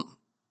يتقون.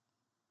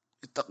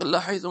 اتق الله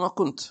حيثما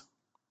كنت،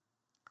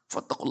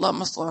 فاتقوا الله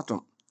ما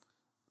استطعتم.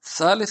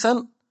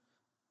 ثالثا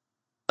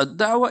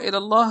الدعوة إلى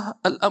الله،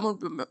 الأمر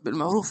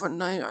بالمعروف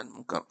والنهي عن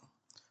المنكر.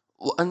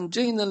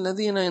 وأنجينا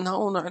الذين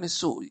ينهون عن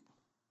السوء.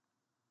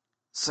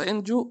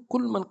 سينجو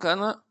كل من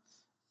كان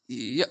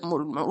يأمر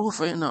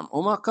بالمعروف وينهى.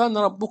 وما كان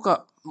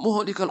ربك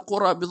مهلك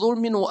القرى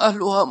بظلم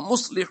وأهلها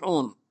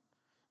مصلحون.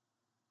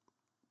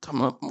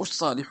 تمام، مش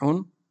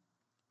صالحون،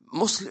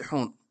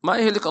 مصلحون. ما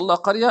يهلك الله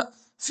قرية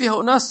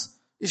فيها ناس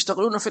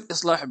يشتغلون في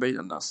الإصلاح بين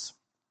الناس.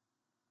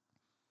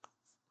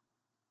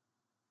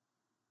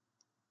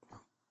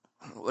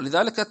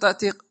 ولذلك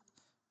تأتي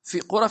في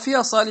قرى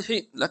فيها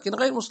صالحين لكن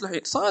غير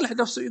مصلحين. صالح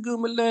نفسه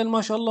يقوم الليل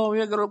ما شاء الله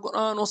ويقرأ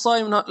القرآن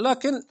وصايم،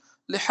 لكن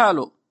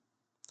لحاله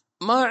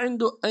ما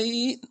عنده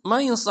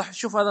ما ينصح.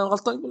 شوف هذا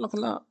غلطان، يقول لك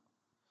لا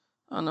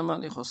أنا ما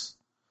لي خص.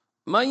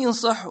 ما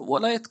ينصح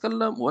ولا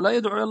يتكلم ولا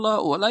يدعو إلى الله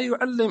ولا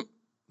يعلم،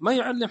 ما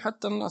يعلم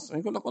حتى الناس.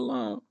 يقول لك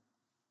والله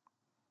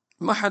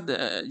ما حد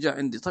جاء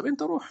عندي. طيب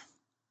أنت روح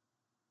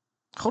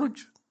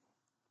خرج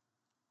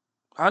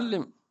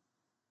علم.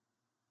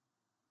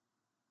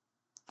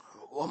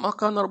 وما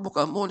كان ربك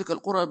مهلك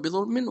القرى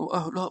بظلم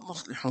وأهلها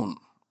مصلحون.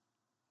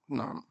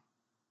 نعم.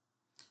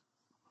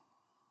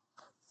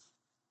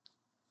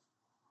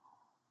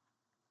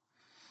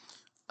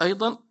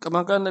 أيضا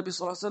كما قال النبي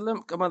صلى الله عليه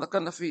وسلم كما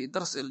ذكرنا في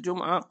درس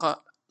الجمعة، قال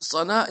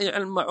صنائع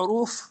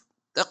المعروف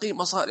تقي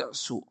مصارع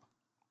السوء.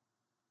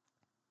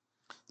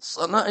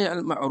 صنائع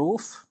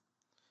المعروف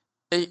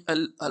أي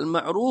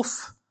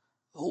المعروف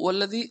هو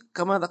الذي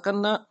كما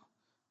ذكرنا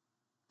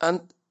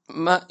أن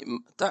ما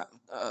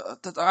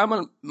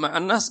تتعامل مع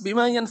الناس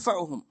بما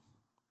ينفعهم.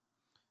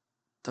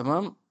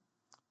 تمام،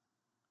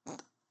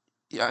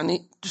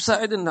 يعني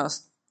تساعد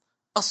الناس،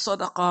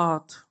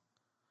 الصدقات،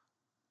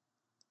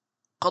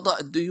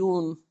 قضاء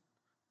الديون،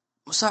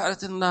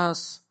 مساعدة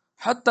الناس.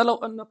 حتى لو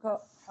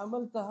أنك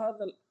حملت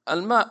هذا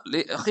الماء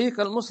لأخيك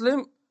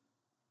المسلم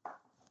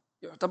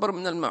يعتبر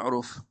من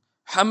المعروف.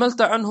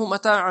 حملت عنه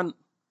متاعا،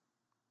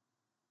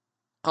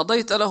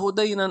 قضيت له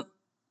دينا،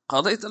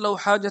 قضيت له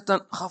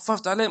حاجة،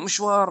 خففت عليه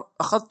مشوار،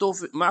 أخذته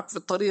معك في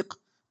الطريق.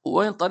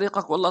 وين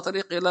طريقك؟ والله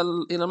طريق إلى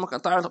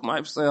المكان، تعال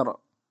معي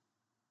بالسيارة.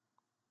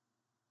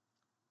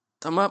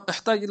 تمام،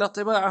 احتاج إلى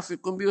طباعة في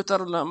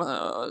الكمبيوتر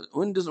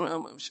ويندوز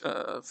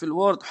في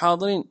الوورد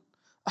حاضرين،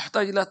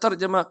 احتاج إلى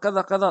ترجمة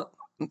كذا كذا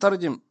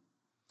نترجم.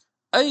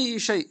 أي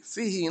شيء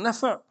فيه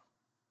نفع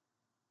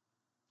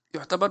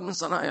يعتبر من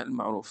صنائع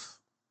المعروف.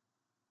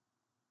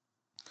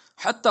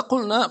 حتى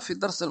قلنا في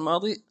الدرس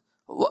الماضي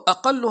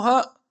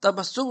وأقلها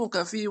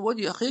تبسمك في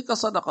وجه أخيك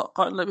صدقة.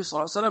 قال النبي صلى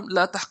الله عليه وسلم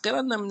لا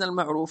تحقرن من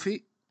المعروف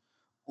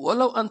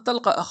ولو أن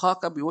تلقى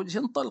أخاك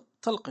بوجه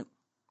طلق.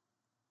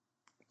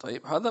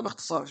 طيب هذا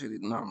باختصار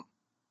شديد. نعم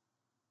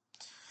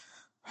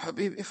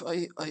حبيب, if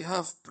I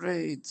have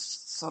prayed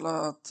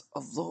صلاة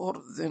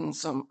الظهر then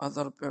some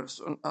other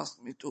person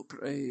asked me to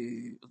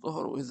pray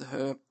ظهر with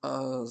her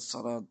as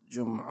صلاة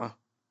جماعة.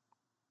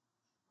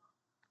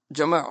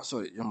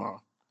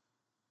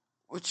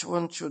 Which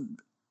one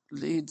should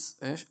lead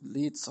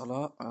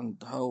صلاة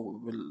and how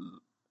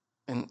will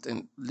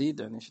lead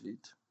يعني إيش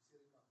lead؟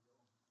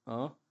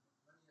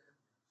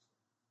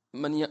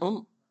 من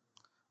يؤم.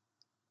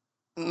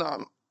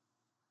 نعم،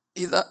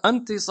 إذا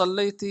أنت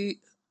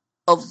صليتي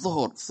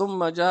الظهر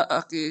ثم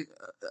جاءك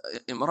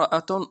امرأة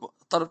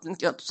طلبت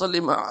منك أن تصلي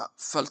معها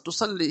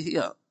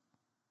فلتصلي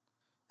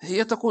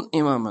هي تكون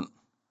إماما.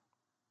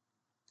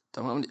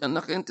 تمام،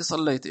 لأنك أنت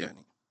صليت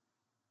يعني.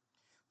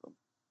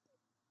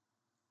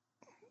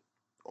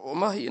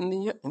 وما هي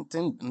النية؟ أنت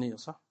النية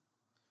صح؟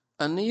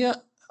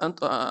 النية أنت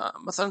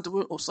مثلا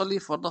تقول أصلي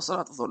فرض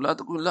صلاة الظهر، لا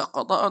تقول لا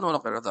قضاء ولا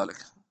غير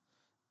ذلك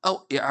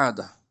أو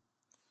إعادة.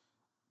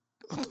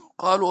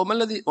 قالوا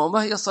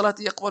وما هي الصلاة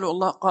يقبلها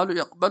الله؟ قالوا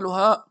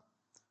يقبلها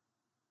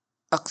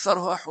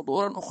أكثرها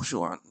حضورا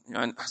وخشوعا،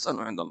 يعني أحسن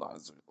عند الله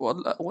عز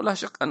وجل. ولا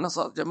شك أن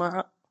صلاة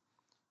جماعة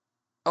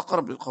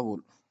أقرب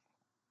للقبول.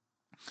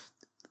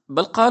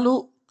 بل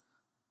قالوا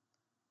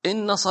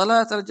إن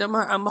صلاة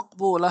الجماعة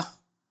مقبولة،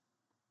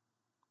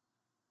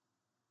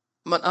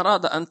 من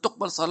أراد أن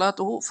تقبل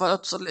صلاته فلا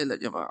تصلي إلا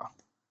جماعة.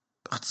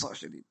 باختصار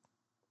شديد.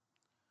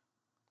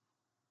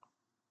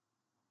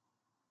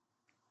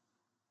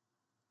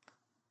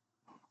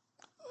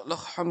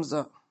 الأخ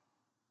حمزة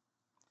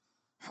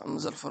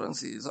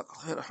الفرنسي جزاك الله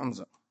خير.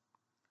 حمزة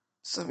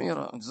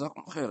سميرة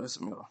جزاكم خير يا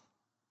سميرة،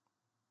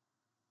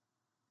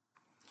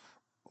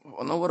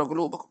 ونور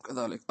قلوبكم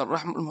كذلك.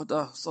 الرحمة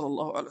المهداة صلى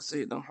الله على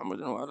سيدنا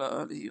محمد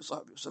وعلى آله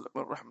وصحبه وسلم.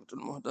 الرحمة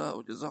المهداة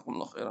وجزاكم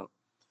الله خيرا.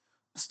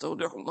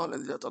 استودعكم الله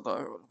الذي لا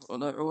تضيع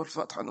ودائعه.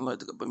 والفاتحة. الله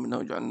يتقبل منا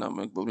وجعلنا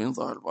من مقبولين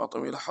ظاهر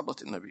الباطن إلى حضرة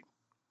النبي.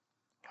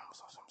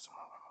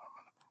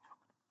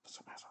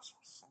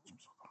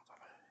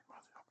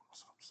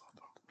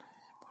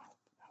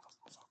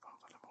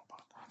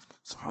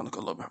 سبحانك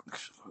الله وبحمدك،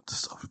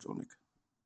 استغفرك.